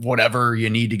create whatever you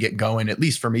need to get going. At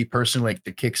least for me personally, like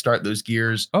to kickstart those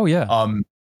gears. Oh yeah.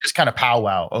 Just kind of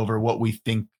powwow over what we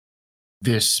think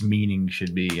this meaning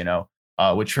should be,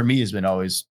 which for me has been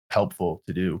always helpful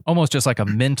to do. Almost just like a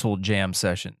mental jam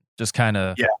session. Just kind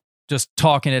of just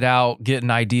talking it out,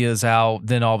 getting ideas out.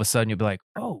 Then all of a sudden you'll be like,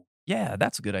 oh yeah,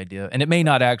 that's a good idea. And it may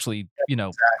not actually,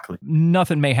 Exactly.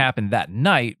 nothing may happen that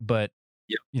night, but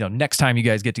next time you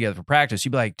guys get together for practice,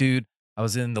 you'd be like, dude, I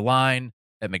was in the line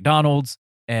at McDonald's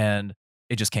and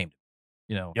it just came to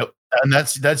me, Yep. And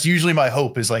that's usually my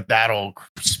hope, is like that'll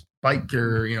spike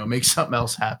or, make something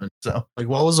else happen. So Like,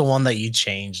 what was the one that you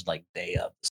changed like day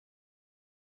of?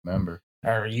 remember.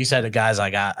 Or you said, guys,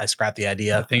 I scrapped the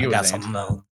idea. I think it got was something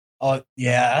else. Oh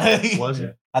yeah. Was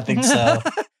it? I think so.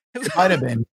 It might have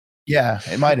been. Yeah,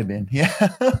 it might have been. Yeah.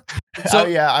 So-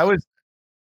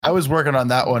 I was working on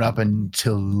that one up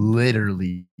until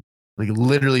literally Like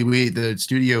literally, the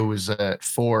studio was at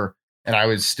 4, and I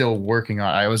was still working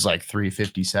on. I was like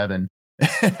 3:57.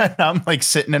 And I'm like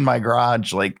sitting in my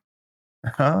garage, like,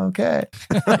 okay,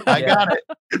 I got it.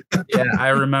 Yeah, I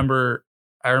remember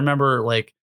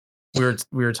like we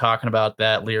were talking about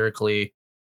that lyrically,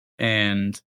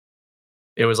 and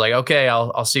it was like, okay,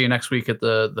 I'll see you next week at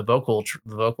the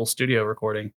vocal studio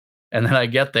recording. And then I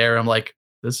get there, I'm like,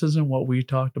 this isn't what we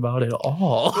talked about at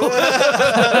all.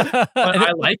 But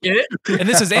I like it. And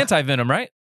this is Anti-Venom,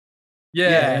 right?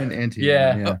 Yeah. and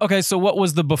Yeah. Okay, so what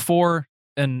was the before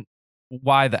and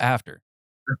why the after?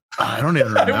 I don't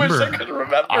even remember. I wish I could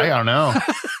remember. I don't know,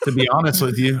 to be honest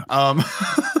with you.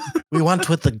 We went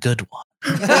with the good one.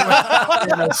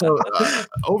 So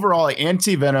overall, like,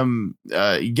 Anti-Venom,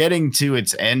 getting to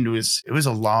its end was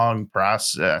a long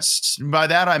process. By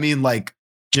that I mean like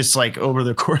just like over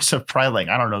the course of probably like,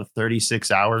 I don't know,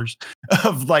 36 hours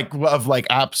of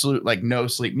absolute like no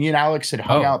sleep. Me and Alex had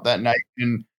hung out that night,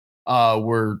 and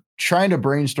we're trying to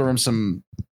brainstorm some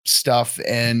stuff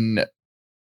and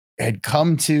had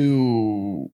come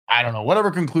to, I don't know,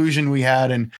 whatever conclusion we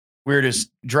had, and we were just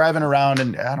driving around,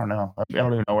 and I don't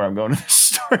even know where I'm going with this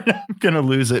story. I'm gonna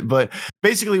lose it, but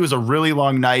basically it was a really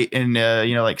long night, and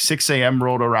like 6 a.m.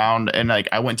 rolled around, and like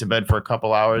I went to bed for a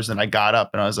couple hours, and I got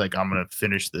up and I was like, I'm gonna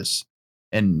finish this,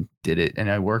 and did it, and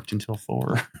I worked until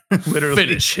 4. Literally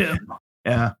Finish him.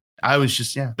 Yeah, I was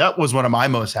just that was one of my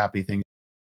most happy things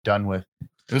done with.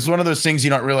 It was one of those things you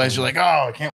don't realize, you're like, oh,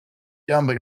 I can't be done,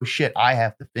 but oh, shit, I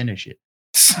have to finish it.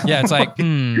 Yeah, it's like,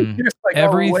 like,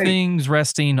 everything's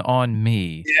resting on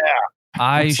me. Yeah,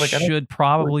 I It's like, should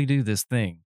probably do this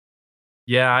thing.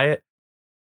 Yeah,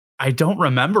 I don't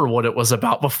remember what it was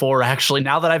about before, actually.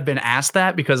 Now that I've been asked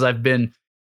that, because I've been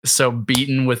so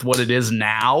beaten with what it is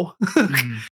now,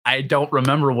 I don't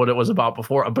remember what it was about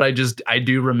before. But I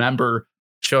do remember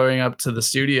showing up to the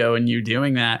studio and you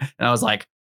doing that, and I was like,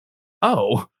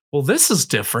 oh, well, this is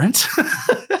different.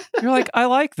 You're like, I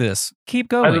like this. Keep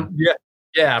going.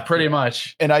 Yeah, pretty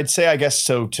much. And I'd say, I guess,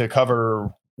 so to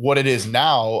cover what it is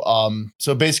now.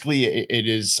 So basically it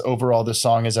is overall, the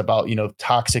song is about,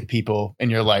 toxic people in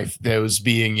your life, those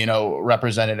being,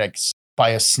 represented by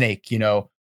a snake, you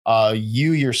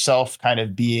yourself kind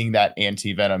of being that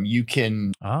anti-venom. You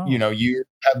can, you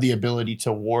have the ability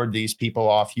to ward these people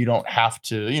off. You don't have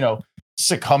to,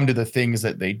 succumb to the things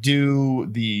that they do,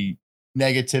 the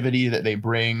negativity that they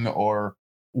bring, or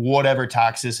whatever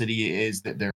toxicity is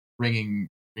that they're bringing,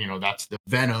 that's the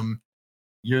venom.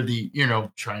 You're the,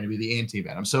 trying to be the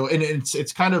anti-venom. So, and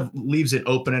it's kind of leaves it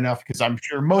open enough, because I'm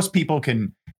sure most people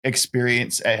can have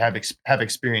experienced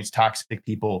toxic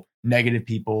people, negative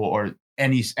people, or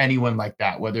anyone like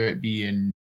that, whether it be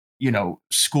in,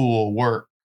 school, work,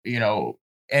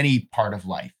 any part of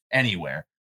life, anywhere.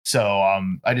 So,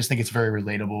 I just think it's very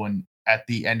relatable. And at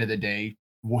the end of the day,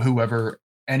 whoever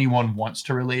anyone wants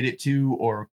to relate it to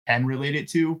or can relate it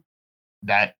to,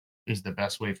 that is the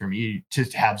best way for me to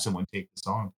have someone take the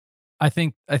song. I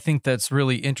think that's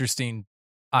really interesting.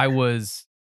 I was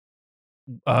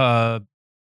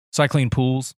cycling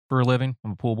pools for a living.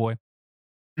 I'm a pool boy.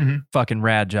 Fucking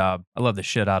rad job. I love the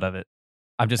shit out of it.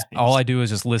 I'm just, all I do is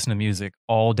just listen to music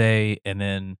all day, and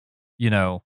then,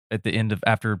 at the end of,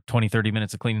 after 20, 30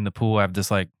 minutes of cleaning the pool, I have this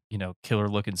like, killer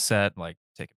looking set, like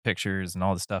taking pictures and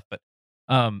all this stuff. But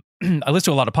I listen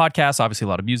to a lot of podcasts, obviously a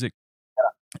lot of music.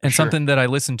 And something that I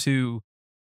listened to,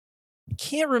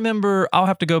 can't remember, I'll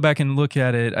have to go back and look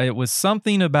at it. It was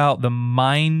something about the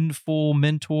mindful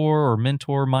mentor, or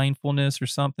mentor mindfulness, or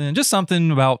something. Just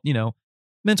something about,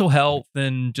 mental health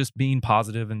and just being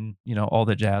positive and, all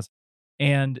that jazz.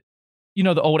 And,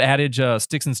 the old adage,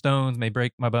 sticks and stones may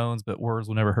break my bones, but words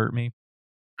will never hurt me.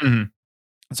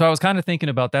 So I was kind of thinking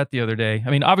about that the other day.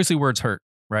 I mean, obviously words hurt,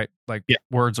 right? Like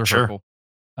words are hurtful.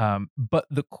 But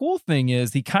the cool thing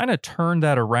is, he kind of turned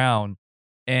that around,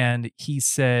 and he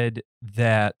said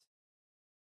that,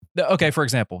 okay, for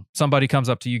example, somebody comes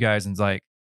up to you guys and's like,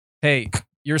 hey,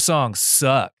 your songs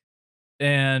suck.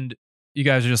 And you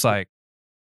guys are just like,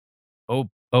 oh,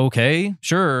 okay,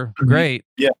 sure, great.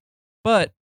 Yeah.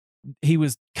 But he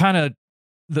was kind of,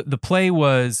 the play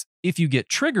was, if you get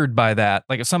triggered by that,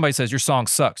 like if somebody says your song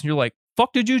sucks, and you're like,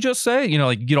 fuck did you just say?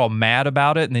 Like you get all mad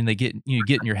about it, and then they get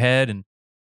in your head,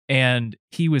 and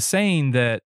he was saying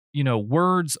that,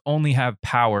 words only have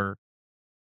power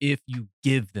if you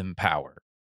give them power.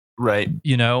 Right.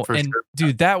 For and sure.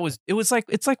 Dude,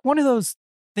 it's like one of those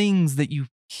things that you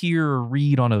hear or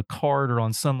read on a card or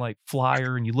on some like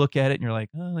flyer, and you look at it and you're like,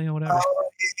 oh, whatever.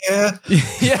 Yeah.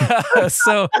 Yeah.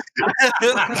 So,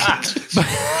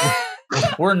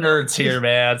 We're nerds here,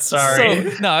 man.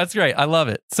 Sorry. So, no, it's great. I love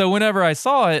it. So whenever I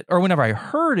saw it or whenever I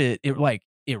heard it,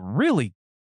 it really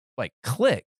like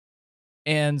clicked.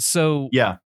 And so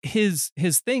Yeah. his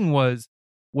thing was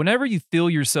whenever you feel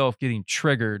yourself getting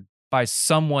triggered by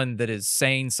someone that is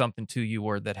saying something to you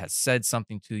or that has said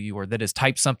something to you or that has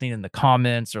typed something in the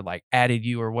comments or like added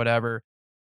you or whatever,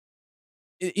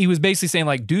 he was basically saying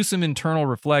like do some internal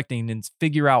reflecting and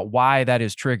figure out why that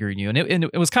is triggering you. And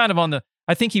it was kind of on the,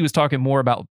 I think he was talking more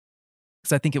about,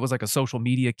 because I think it was like a social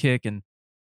media kick. And,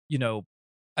 you know,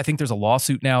 I think there's a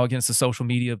lawsuit now against the social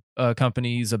media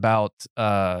companies about,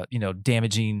 you know,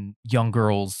 damaging young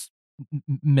girls'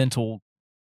 mental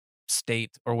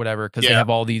state or whatever, because they have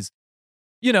all these,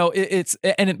 you know,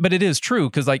 but it is true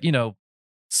because, like, you know,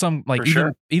 some like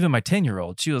even my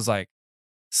 10-year-old, she was like,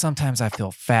 sometimes I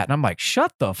feel fat, and I'm like,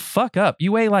 shut the fuck up.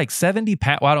 You weigh like 70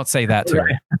 pounds. Well, I don't say that to her,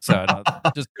 so no,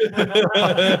 just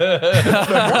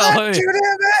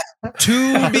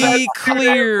to be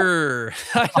clear,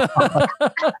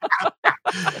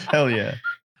 Hell yeah.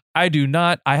 I do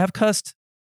not. I have cussed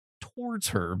towards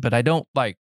her, but I don't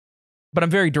like. But I'm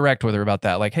very direct with her about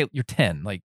that. Like, hey, you're 10.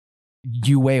 Like,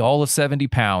 you weigh all of 70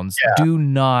 pounds. Yeah. Do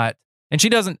not. And she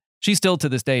doesn't. She still to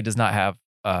this day does not have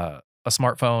a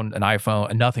smartphone, an iPhone,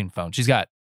 a nothing phone. She's got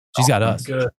us,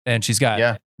 and she's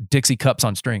got Dixie cups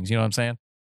on strings. You know what I'm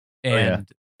saying?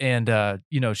 And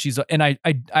you know, she's and I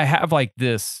have like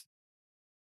this.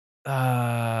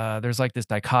 There's like this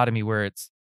dichotomy where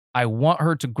it's I want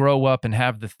her to grow up and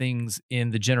have the things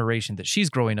in the generation that she's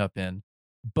growing up in,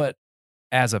 but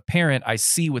as a parent, I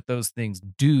see what those things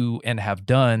do and have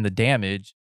done the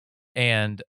damage,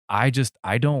 and I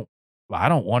don't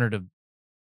want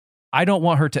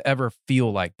her to ever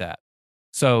feel like that.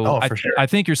 So I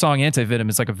think your song Anti-Venom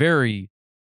is like a very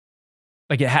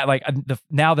like it had like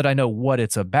now that I know what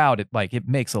it's about, it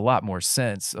makes a lot more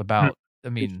sense about. I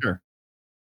mean,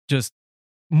 just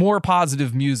more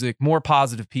positive music, more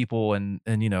positive people, and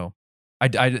you know,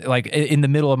 I like in the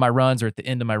middle of my runs or at the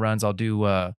end of my runs, I'll do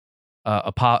a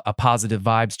positive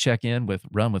vibes check in with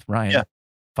Run with Ryan. Yeah.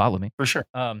 Follow me For sure.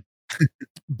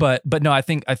 But no, I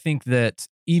think that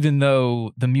even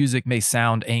though the music may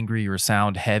sound angry or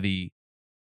sound heavy,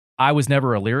 I was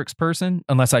never a lyrics person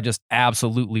unless I just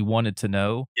absolutely wanted to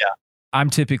know. Yeah. I'm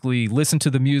typically listen to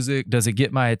the music. Does it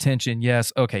get my attention?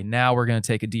 Yes. Okay. Now we're going to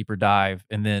take a deeper dive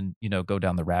and then, you know, go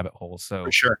down the rabbit hole. So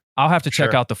For sure. I'll have to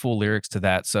check out the full lyrics to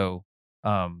that. So,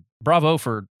 bravo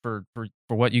for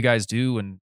what you guys do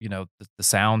and, you know, the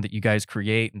sound that you guys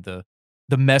create and the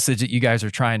message that you guys are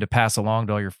trying to pass along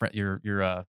to all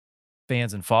your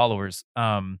fans and followers.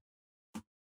 I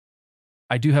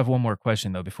do have one more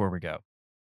question though before we go.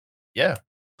 Yeah.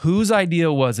 Whose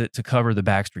idea was it to cover the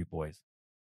Backstreet Boys?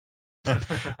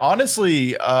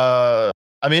 Honestly, I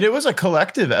mean, it was a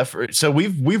collective effort. So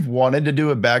we've wanted to do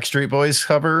a Backstreet Boys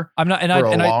cover. I'm not, and for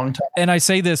a long time. And I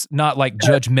say this not like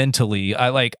judgmentally.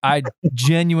 I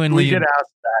genuinely We did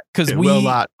ask that because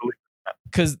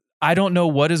because I don't know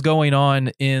what is going on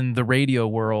in the radio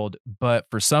world, but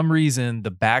for some reason, the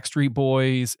Backstreet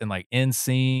Boys and like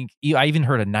NSYNC, I even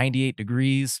heard of 98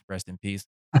 Degrees, rest in peace.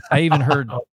 I even heard,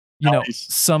 you know,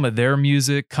 some of their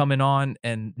music coming on,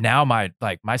 and now my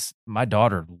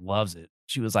daughter loves it.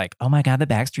 She was like, "Oh my god, the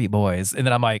Backstreet Boys!" And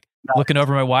then I'm like looking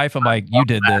over my wife. I'm like, "You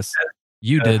did this.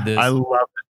 You did this." I love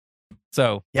it.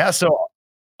 So yeah. So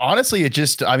honestly, it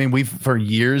just, I mean, for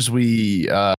years we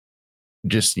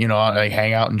just, you know, like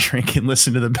hang out and drink and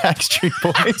listen to the Backstreet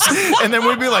Boys. And then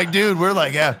we'd be like, dude, we're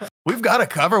like, yeah, we've got to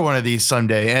cover one of these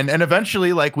someday. And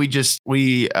eventually, like, we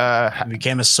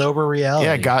became a sober reality.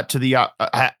 Yeah,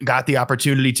 got the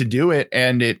opportunity to do it,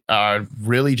 and it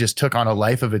really just took on a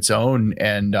life of its own.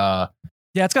 And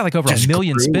yeah, it's got like over 1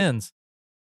 million spins.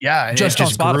 Yeah, and just on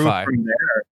Spotify. From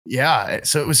there. Yeah,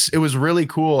 so it was really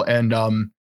cool. And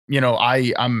you know,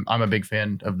 I'm a big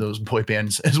fan of those boy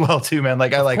bands as well too, man.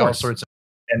 Like I like all sorts of,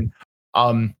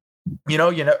 and you know,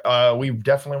 we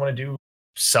definitely want to do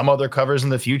some other covers in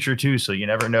the future too. So you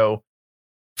never know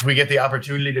if we get the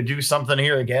opportunity to do something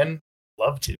here again.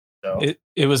 Love to. So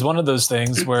it was one of those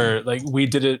things where like we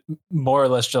did it more or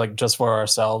less just for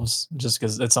ourselves, just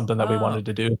because it's something that we wanted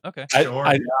to do. Okay,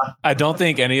 I don't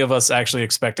think any of us actually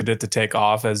expected it to take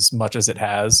off as much as it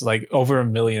has. Like over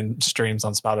 1 million streams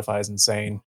on Spotify is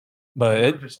insane.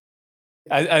 But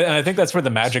I think that's where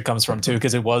the magic comes from too,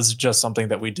 because it was just something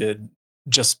that we did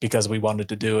just because we wanted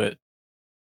to do it.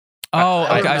 Oh,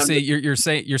 I see. You're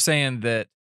saying that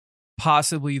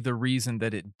possibly the reason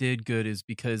that it did good is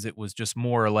because it was just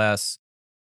more or less,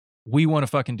 we want to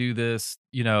fucking do this,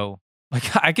 you know. Like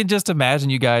I can just imagine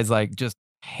you guys like just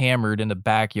hammered in the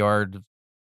backyard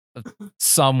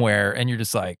somewhere, and you're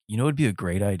just like, you know, it'd be a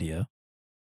great idea.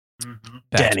 Mhm.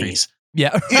 Backstreet. Denny's.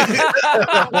 Yeah.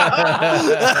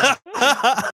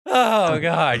 Oh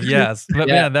God, yes. But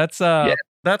Yeah. man,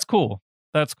 that's cool.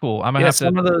 That's cool. I'm gonna Yeah, have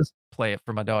some to of those. play it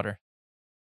for my daughter.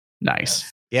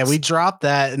 Nice. Yeah, we dropped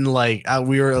that and like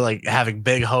we were like having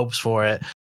big hopes for it.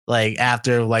 Like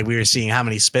after like we were seeing how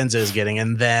many spins it was getting,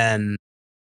 and then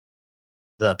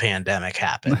the pandemic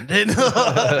happened.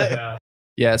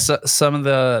 Yeah, so some of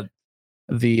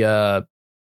the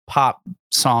pop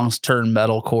songs turn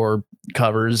metalcore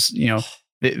covers, you know,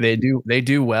 they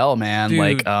do well, man. Dude.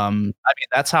 Like I mean,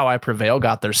 that's how I Prevail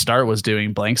got their start, was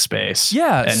doing Blank Space.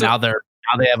 Yeah, And so- now they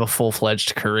have a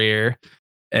full-fledged career.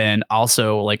 And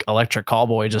also like Electric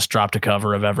Callboy just dropped a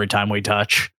cover of Every Time We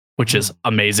Touch, which is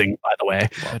amazing, by the way.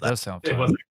 That does sound It fun.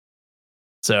 was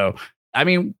So I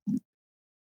mean,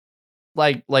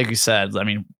 like you said, I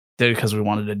mean, did it because we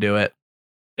wanted to do it.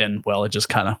 And well, it just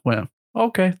kind of went,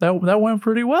 okay, that went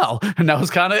pretty well. And that was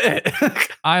kind of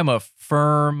it. I'm a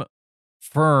firm,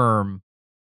 10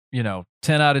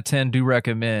 out of 10 do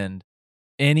recommend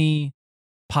any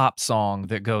pop song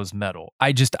that goes metal.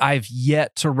 I've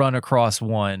yet to run across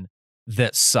one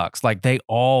that sucks. Like they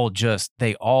all,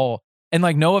 and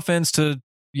like no offense to,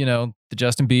 the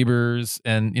Justin Biebers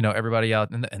and, everybody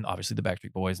out and obviously the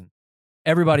Backstreet Boys and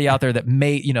everybody out there that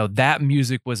made, that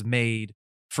music was made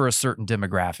for a certain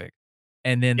demographic.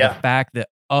 And then the fact that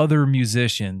other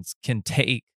musicians can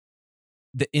take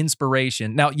the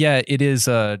inspiration. Now, yeah, it is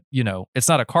it's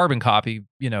not a carbon copy,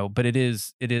 but it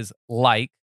is like,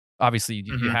 obviously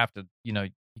you have to, you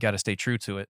got to stay true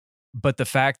to it. But the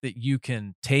fact that you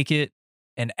can take it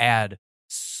and add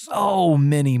so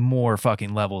many more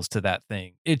fucking levels to that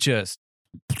thing, it just,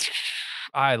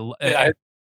 I'm gonna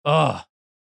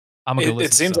go listen.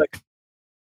 It seems like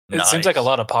it seems like a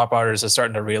lot of pop artists are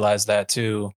starting to realize that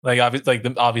too. Like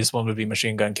the obvious one would be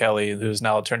Machine Gun Kelly, who's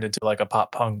now turned into like a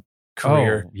pop punk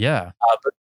career. Oh, yeah.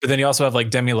 But then you also have like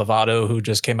Demi Lovato, who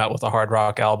just came out with a hard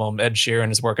rock album. Ed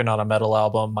Sheeran is working on a metal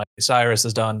album. Miley Cyrus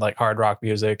has done like hard rock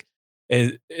music.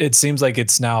 It seems like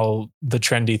it's now the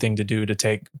trendy thing to do, to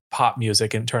take pop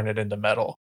music and turn it into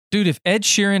metal. Dude, if Ed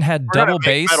Sheeran had double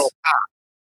bass,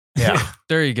 Yeah.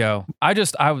 there you go. I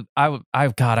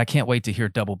can't wait to hear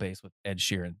double bass with Ed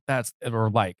Sheeran. Or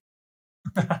like,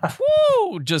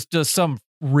 woo, just some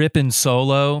ripping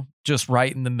solo, just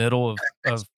right in the middle of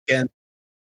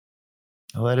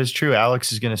Well, that is true.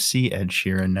 Alex is going to see Ed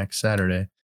Sheeran next Saturday.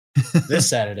 This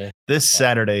Saturday. This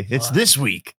Saturday. It's this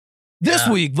week. this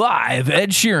week live. Ed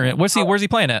Sheeran. Where's he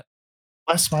playing at?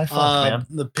 Bless my fuck, man.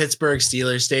 The Pittsburgh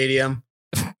Steelers Stadium.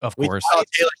 Of We course. saw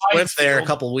Taylor Swift there a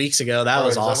couple weeks ago. That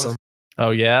was awesome.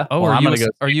 Oh yeah. Oh, Well, are I'm you gonna go.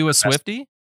 are you a Swiftie?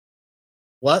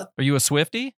 What? Are you a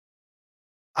Swiftie?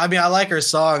 I mean, I like her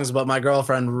songs, but my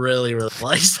girlfriend really, really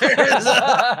likes her.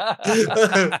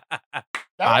 That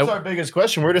was our biggest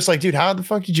question. We're just like, dude, how the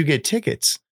fuck did you get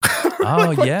tickets?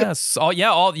 Oh yes.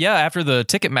 After the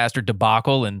Ticketmaster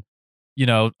debacle, and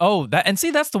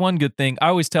that's the one good thing I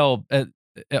always tell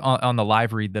on the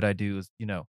live read that I do is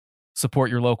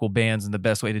support your local bands, and the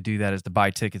best way to do that is to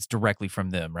buy tickets directly from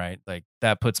them, right? Like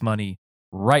that puts money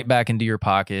right back into your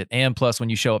pocket, and plus when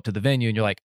you show up to the venue and you're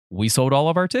like, we sold all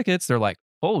of our tickets, they're like,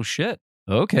 oh shit,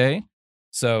 okay.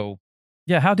 So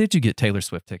yeah, how did you get Taylor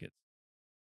Swift tickets?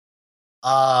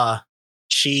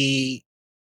 She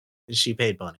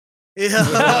paid money.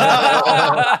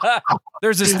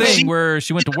 There's this thing where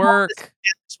she went to work.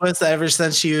 Swift ever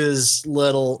since she was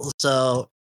little,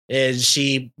 and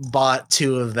she bought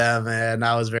 2 of them, and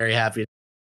I was very happy.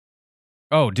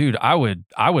 Oh, dude, I would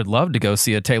love to go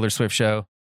see a Taylor Swift show.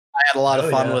 I had a lot of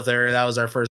fun yeah. with her. That was our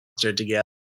first concert together.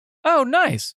 Oh,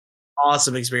 nice.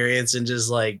 Awesome experience, and just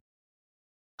like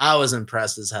I was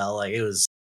impressed as hell. Like it was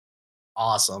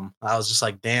awesome. I was just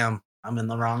like, damn, I'm in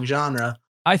the wrong genre.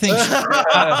 I think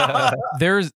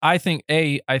I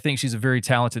think she's a very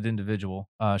talented individual.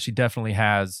 She definitely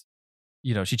has,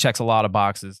 she checks a lot of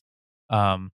boxes.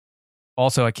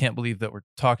 Also, I can't believe that we're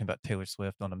talking about Taylor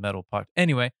Swift on a metal podcast.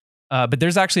 Anyway, but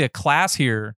there's actually a class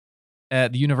here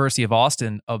at the University of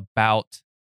Austin about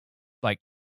like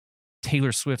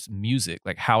Taylor Swift's music,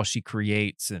 like how she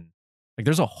creates, and like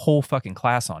there's a whole fucking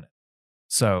class on it.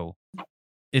 So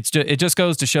it just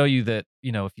goes to show you that,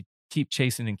 if you keep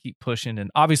chasing and keep pushing, and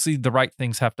obviously the right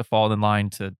things have to fall in line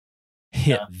to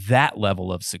hit that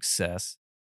level of success.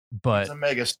 But It's a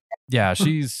mega star. yeah,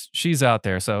 she's out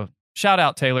there. So shout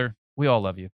out Taylor. We all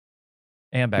love you.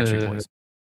 And Backstreet Boys.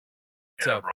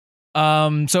 So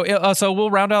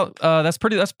we'll round out. That's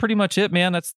pretty much it,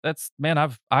 man. That's man.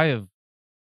 I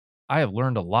have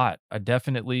learned a lot.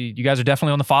 You guys are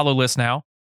definitely on the follow list now.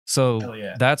 So Hell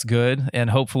yeah. that's good. And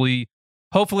hopefully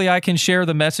I can share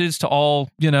the message to all,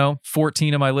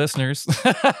 14 of my listeners.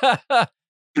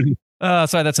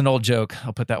 Sorry, that's an old joke.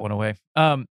 I'll put that one away.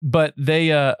 But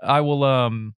I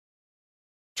will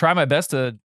try my best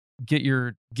to get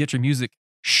your music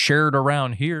shared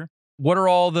around here. What are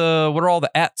all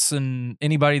the ats and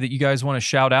anybody that you guys want to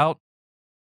shout out?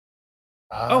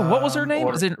 What was her name?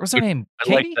 What's her name?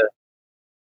 Katie?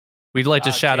 We'd like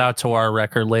to shout out to our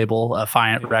record label,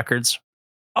 Affiant Records.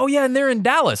 Oh yeah, and they're in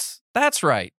Dallas. That's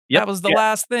right. Yep, That was the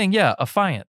last thing. Yeah,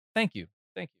 Affiant. Thank you.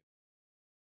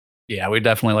 Yeah, we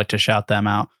definitely like to shout them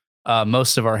out.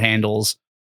 Most of our handles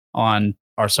on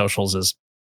our socials is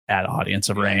at Audience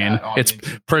of Rain. It's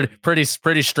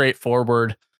pretty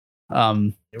straightforward.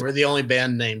 We're the only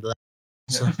band named that.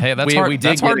 So. Hey, that's hard.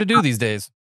 That's hard to do these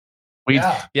days. We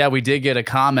did get a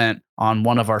comment on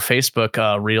one of our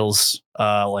Facebook reels,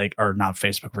 or not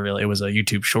Facebook reel. It was a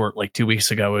YouTube short like 2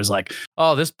 weeks ago. It was like,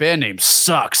 "Oh, this band name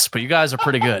sucks, but you guys are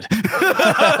pretty good."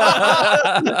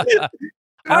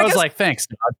 I was like, "Thanks,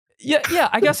 dog." Yeah.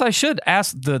 I guess I should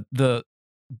ask the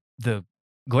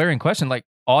glaring question, like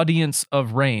Audience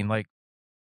of Rain, like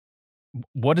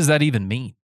what does that even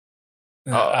mean?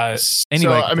 So, I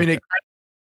mean,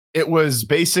 it was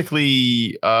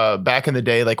basically back in the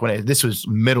day, like this was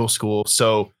middle school.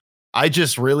 So I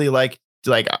just really like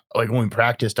when we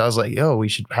practiced, I was like, yo, we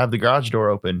should have the garage door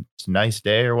open. It's a nice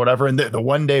day or whatever. And the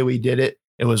one day we did it,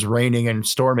 it was raining and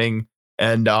storming.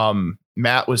 And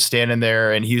Matt was standing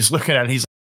there and he was looking at it. He's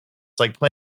like playing.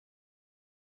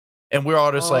 And we're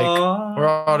all just like, oh.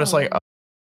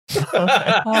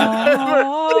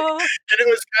 And it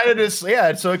was kind of just,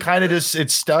 so it kind of just, it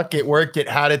stuck, it worked, it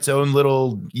had its own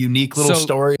little unique little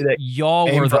story that y'all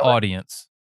were the audience.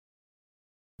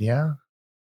 Yeah,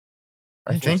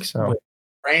 I think so.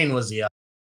 Rain was the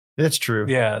That's true.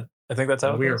 Yeah, I think that's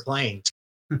how we were playing.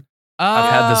 I've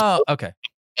had this. Okay.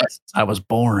 I was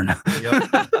born.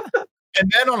 Yep. And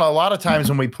then on a lot of times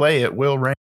when we play it, will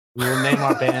rain. We will name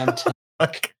our band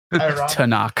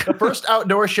Tanakh. The first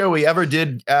outdoor show we ever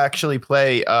did actually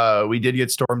play, we did get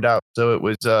stormed out. So it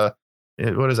was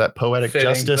what is that, Poetic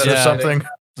Justice or something?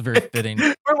 It's very fitting.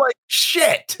 We're like,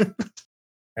 shit.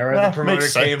 The promoter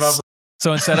came up.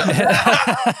 So instead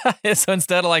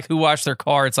of like who washed their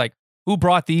car, it's like who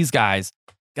brought these guys?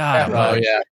 God.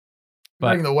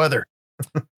 Bring the weather.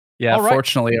 Yeah, right.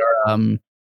 Fortunately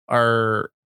our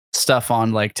stuff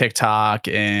on like TikTok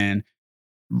and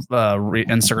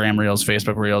Instagram Reels,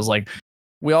 Facebook Reels, like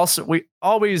we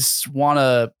always want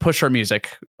to push our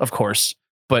music, of course,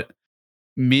 but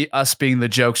us being the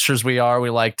jokesters we are, we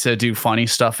like to do funny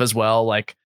stuff as well.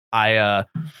 Like I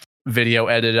video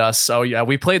edited us. Oh yeah,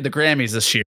 we played the Grammys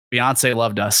this year. Beyonce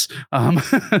loved us.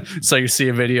 So you see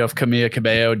a video of Camila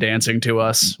Cabello dancing to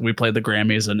us. We played the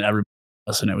Grammys and everybody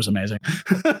listened. It was amazing.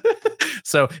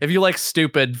 So if you like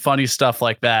stupid, funny stuff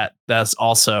like that, that's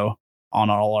also on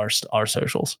all our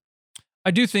socials.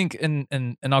 I do think,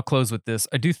 and I'll close with this.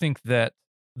 I do think that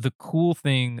the cool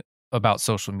thing about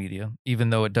social media, even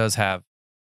though it does have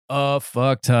a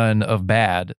fuck ton of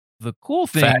bad, the cool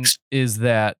thing is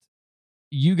that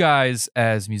you guys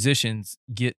as musicians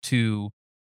get to,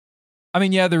 I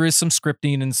mean, yeah, there is some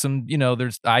scripting and some,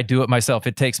 I do it myself.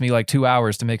 It takes me like 2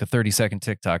 hours to make a 30-second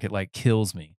TikTok. It like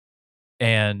kills me.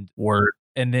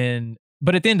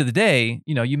 But at the end of the day,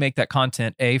 you make that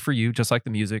content for you, just like the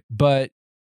music, but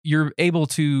you're able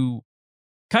to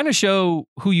kind of show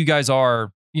who you guys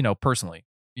are, personally,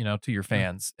 to your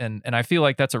fans. And I feel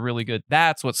like that's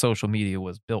that's what social media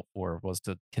was built for, was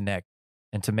to connect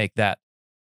and to make that,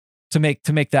 to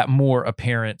make that more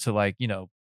apparent to like,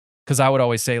 because I would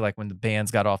always say, like, when the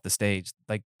bands got off the stage,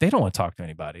 like, they don't want to talk to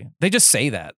anybody. They just say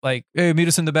that, like, hey, meet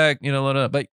us in the back,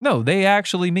 but no, they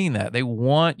actually mean that. They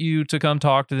want you to come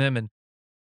talk to them and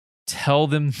tell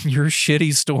them your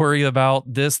shitty story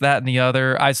about this, that, and the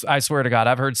other. I swear to God,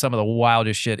 I've heard some of the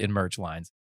wildest shit in merch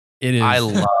lines. It is. I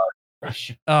love.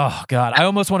 Oh God, I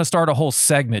almost want to start a whole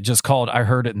segment just called "I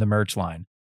Heard It in the Merch Line."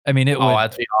 I mean, that'd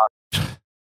be awesome.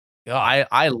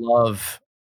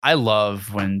 I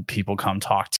love when people come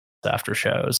talk to us after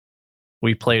shows.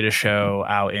 We played a show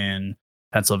out in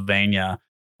Pennsylvania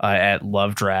at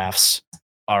Love Drafts.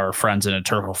 Our friends in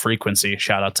Eternal Frequency,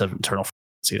 shout out to Eternal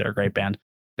Frequency, they're a great band.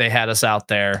 They had us out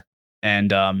there,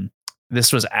 and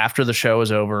this was after the show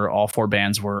was over. All four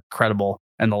bands were incredible,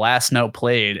 and the last note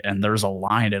played, and there's a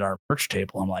line at our merch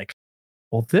table. I'm like,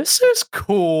 well, this is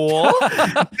cool.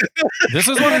 This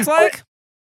is what it's like.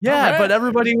 Yeah, right. But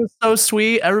everybody was so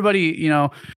sweet. Everybody,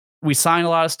 we signed a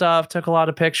lot of stuff, took a lot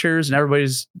of pictures, and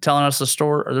everybody's telling us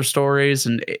their stories,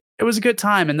 and it was a good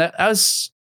time. And those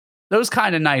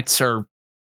kind of nights are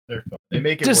They're fun. They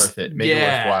make it Just- worth it. Make it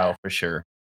yeah. worthwhile for sure.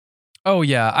 Oh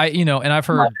yeah, and I've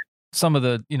heard some of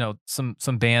the,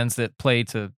 some bands that play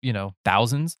to,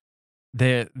 thousands.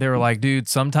 They were like, dude,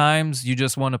 sometimes you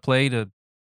just want to play to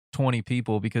 20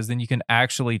 people because then you can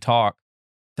actually talk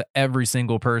to every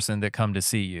single person that come to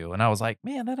see you. And I was like,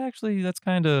 man, that's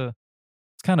kind of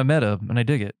meta, and I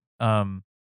dig it. And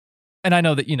I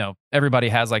know that, everybody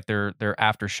has like their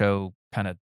after show kind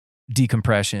of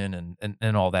decompression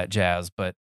and all that jazz,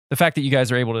 but the fact that you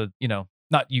guys are able to,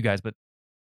 not you guys, but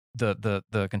the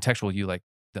contextual you, like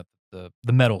the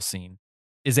metal scene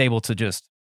is able to just,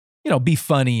 be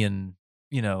funny and,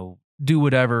 do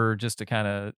whatever just to kind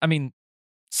of, I mean,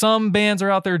 some bands are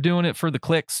out there doing it for the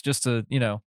clicks just to,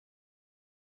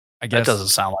 I guess. That doesn't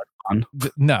sound like fun.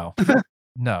 No.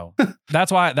 No.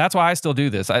 That's why I still do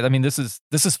this. I mean, this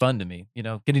is fun to me,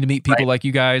 getting to meet people like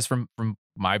you guys from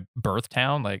my birth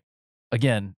town. Like,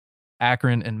 again,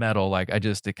 Akron and metal, like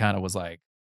it kind of was like,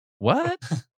 what?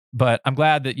 But I'm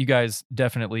glad that you guys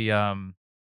definitely kind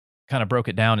of broke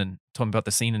it down and told me about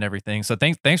the scene and everything. So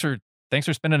thanks for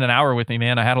spending an hour with me,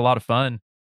 man. I had a lot of fun.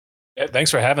 Yeah,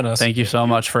 thanks for having us. Thank you so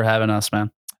much for having us,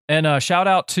 man. And shout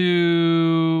out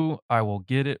to, I will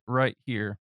get it right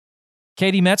here,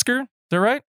 Katie Metzger. Is that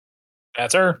right?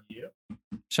 That's her.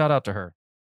 Shout out to her.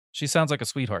 She sounds like a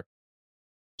sweetheart.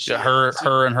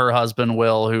 Her and her husband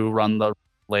Will, who run the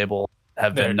label,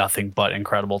 have been nothing but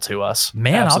incredible to us.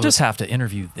 Man, Absolutely. I'll just have to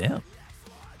interview them.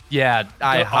 Yeah,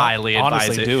 I highly advise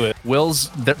honestly it. do it.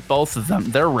 Both of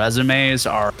them, their resumes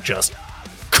are just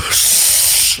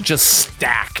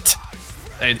stacked.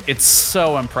 It's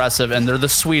so impressive, and they're the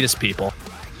sweetest people.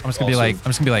 I'm just gonna be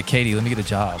like, Katie, let me get a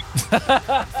job.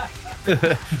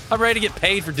 I'm ready to get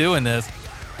paid for doing this.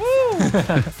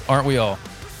 Woo! Aren't we all?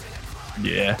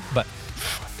 Yeah. But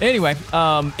anyway,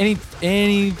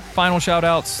 any final shout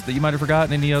outs that you might have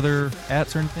forgotten? Any other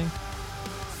ats or anything?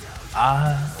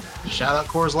 Shout out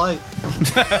Coors Light.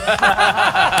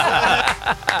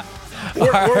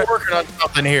 We're working on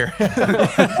something here.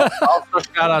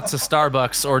 Also, shout out to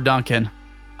Starbucks or Dunkin'.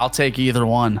 I'll take either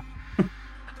one.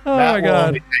 Oh my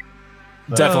god.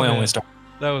 Definitely man. only start.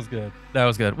 That was good. That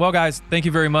was good. Well, guys, thank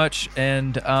you very much,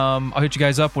 and I'll hit you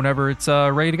guys up whenever it's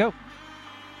ready to go.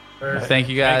 Thank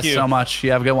you guys Thank you. so much.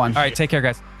 You have a good one. All right, take care,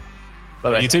 guys.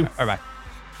 Bye-bye. You too. All right, bye.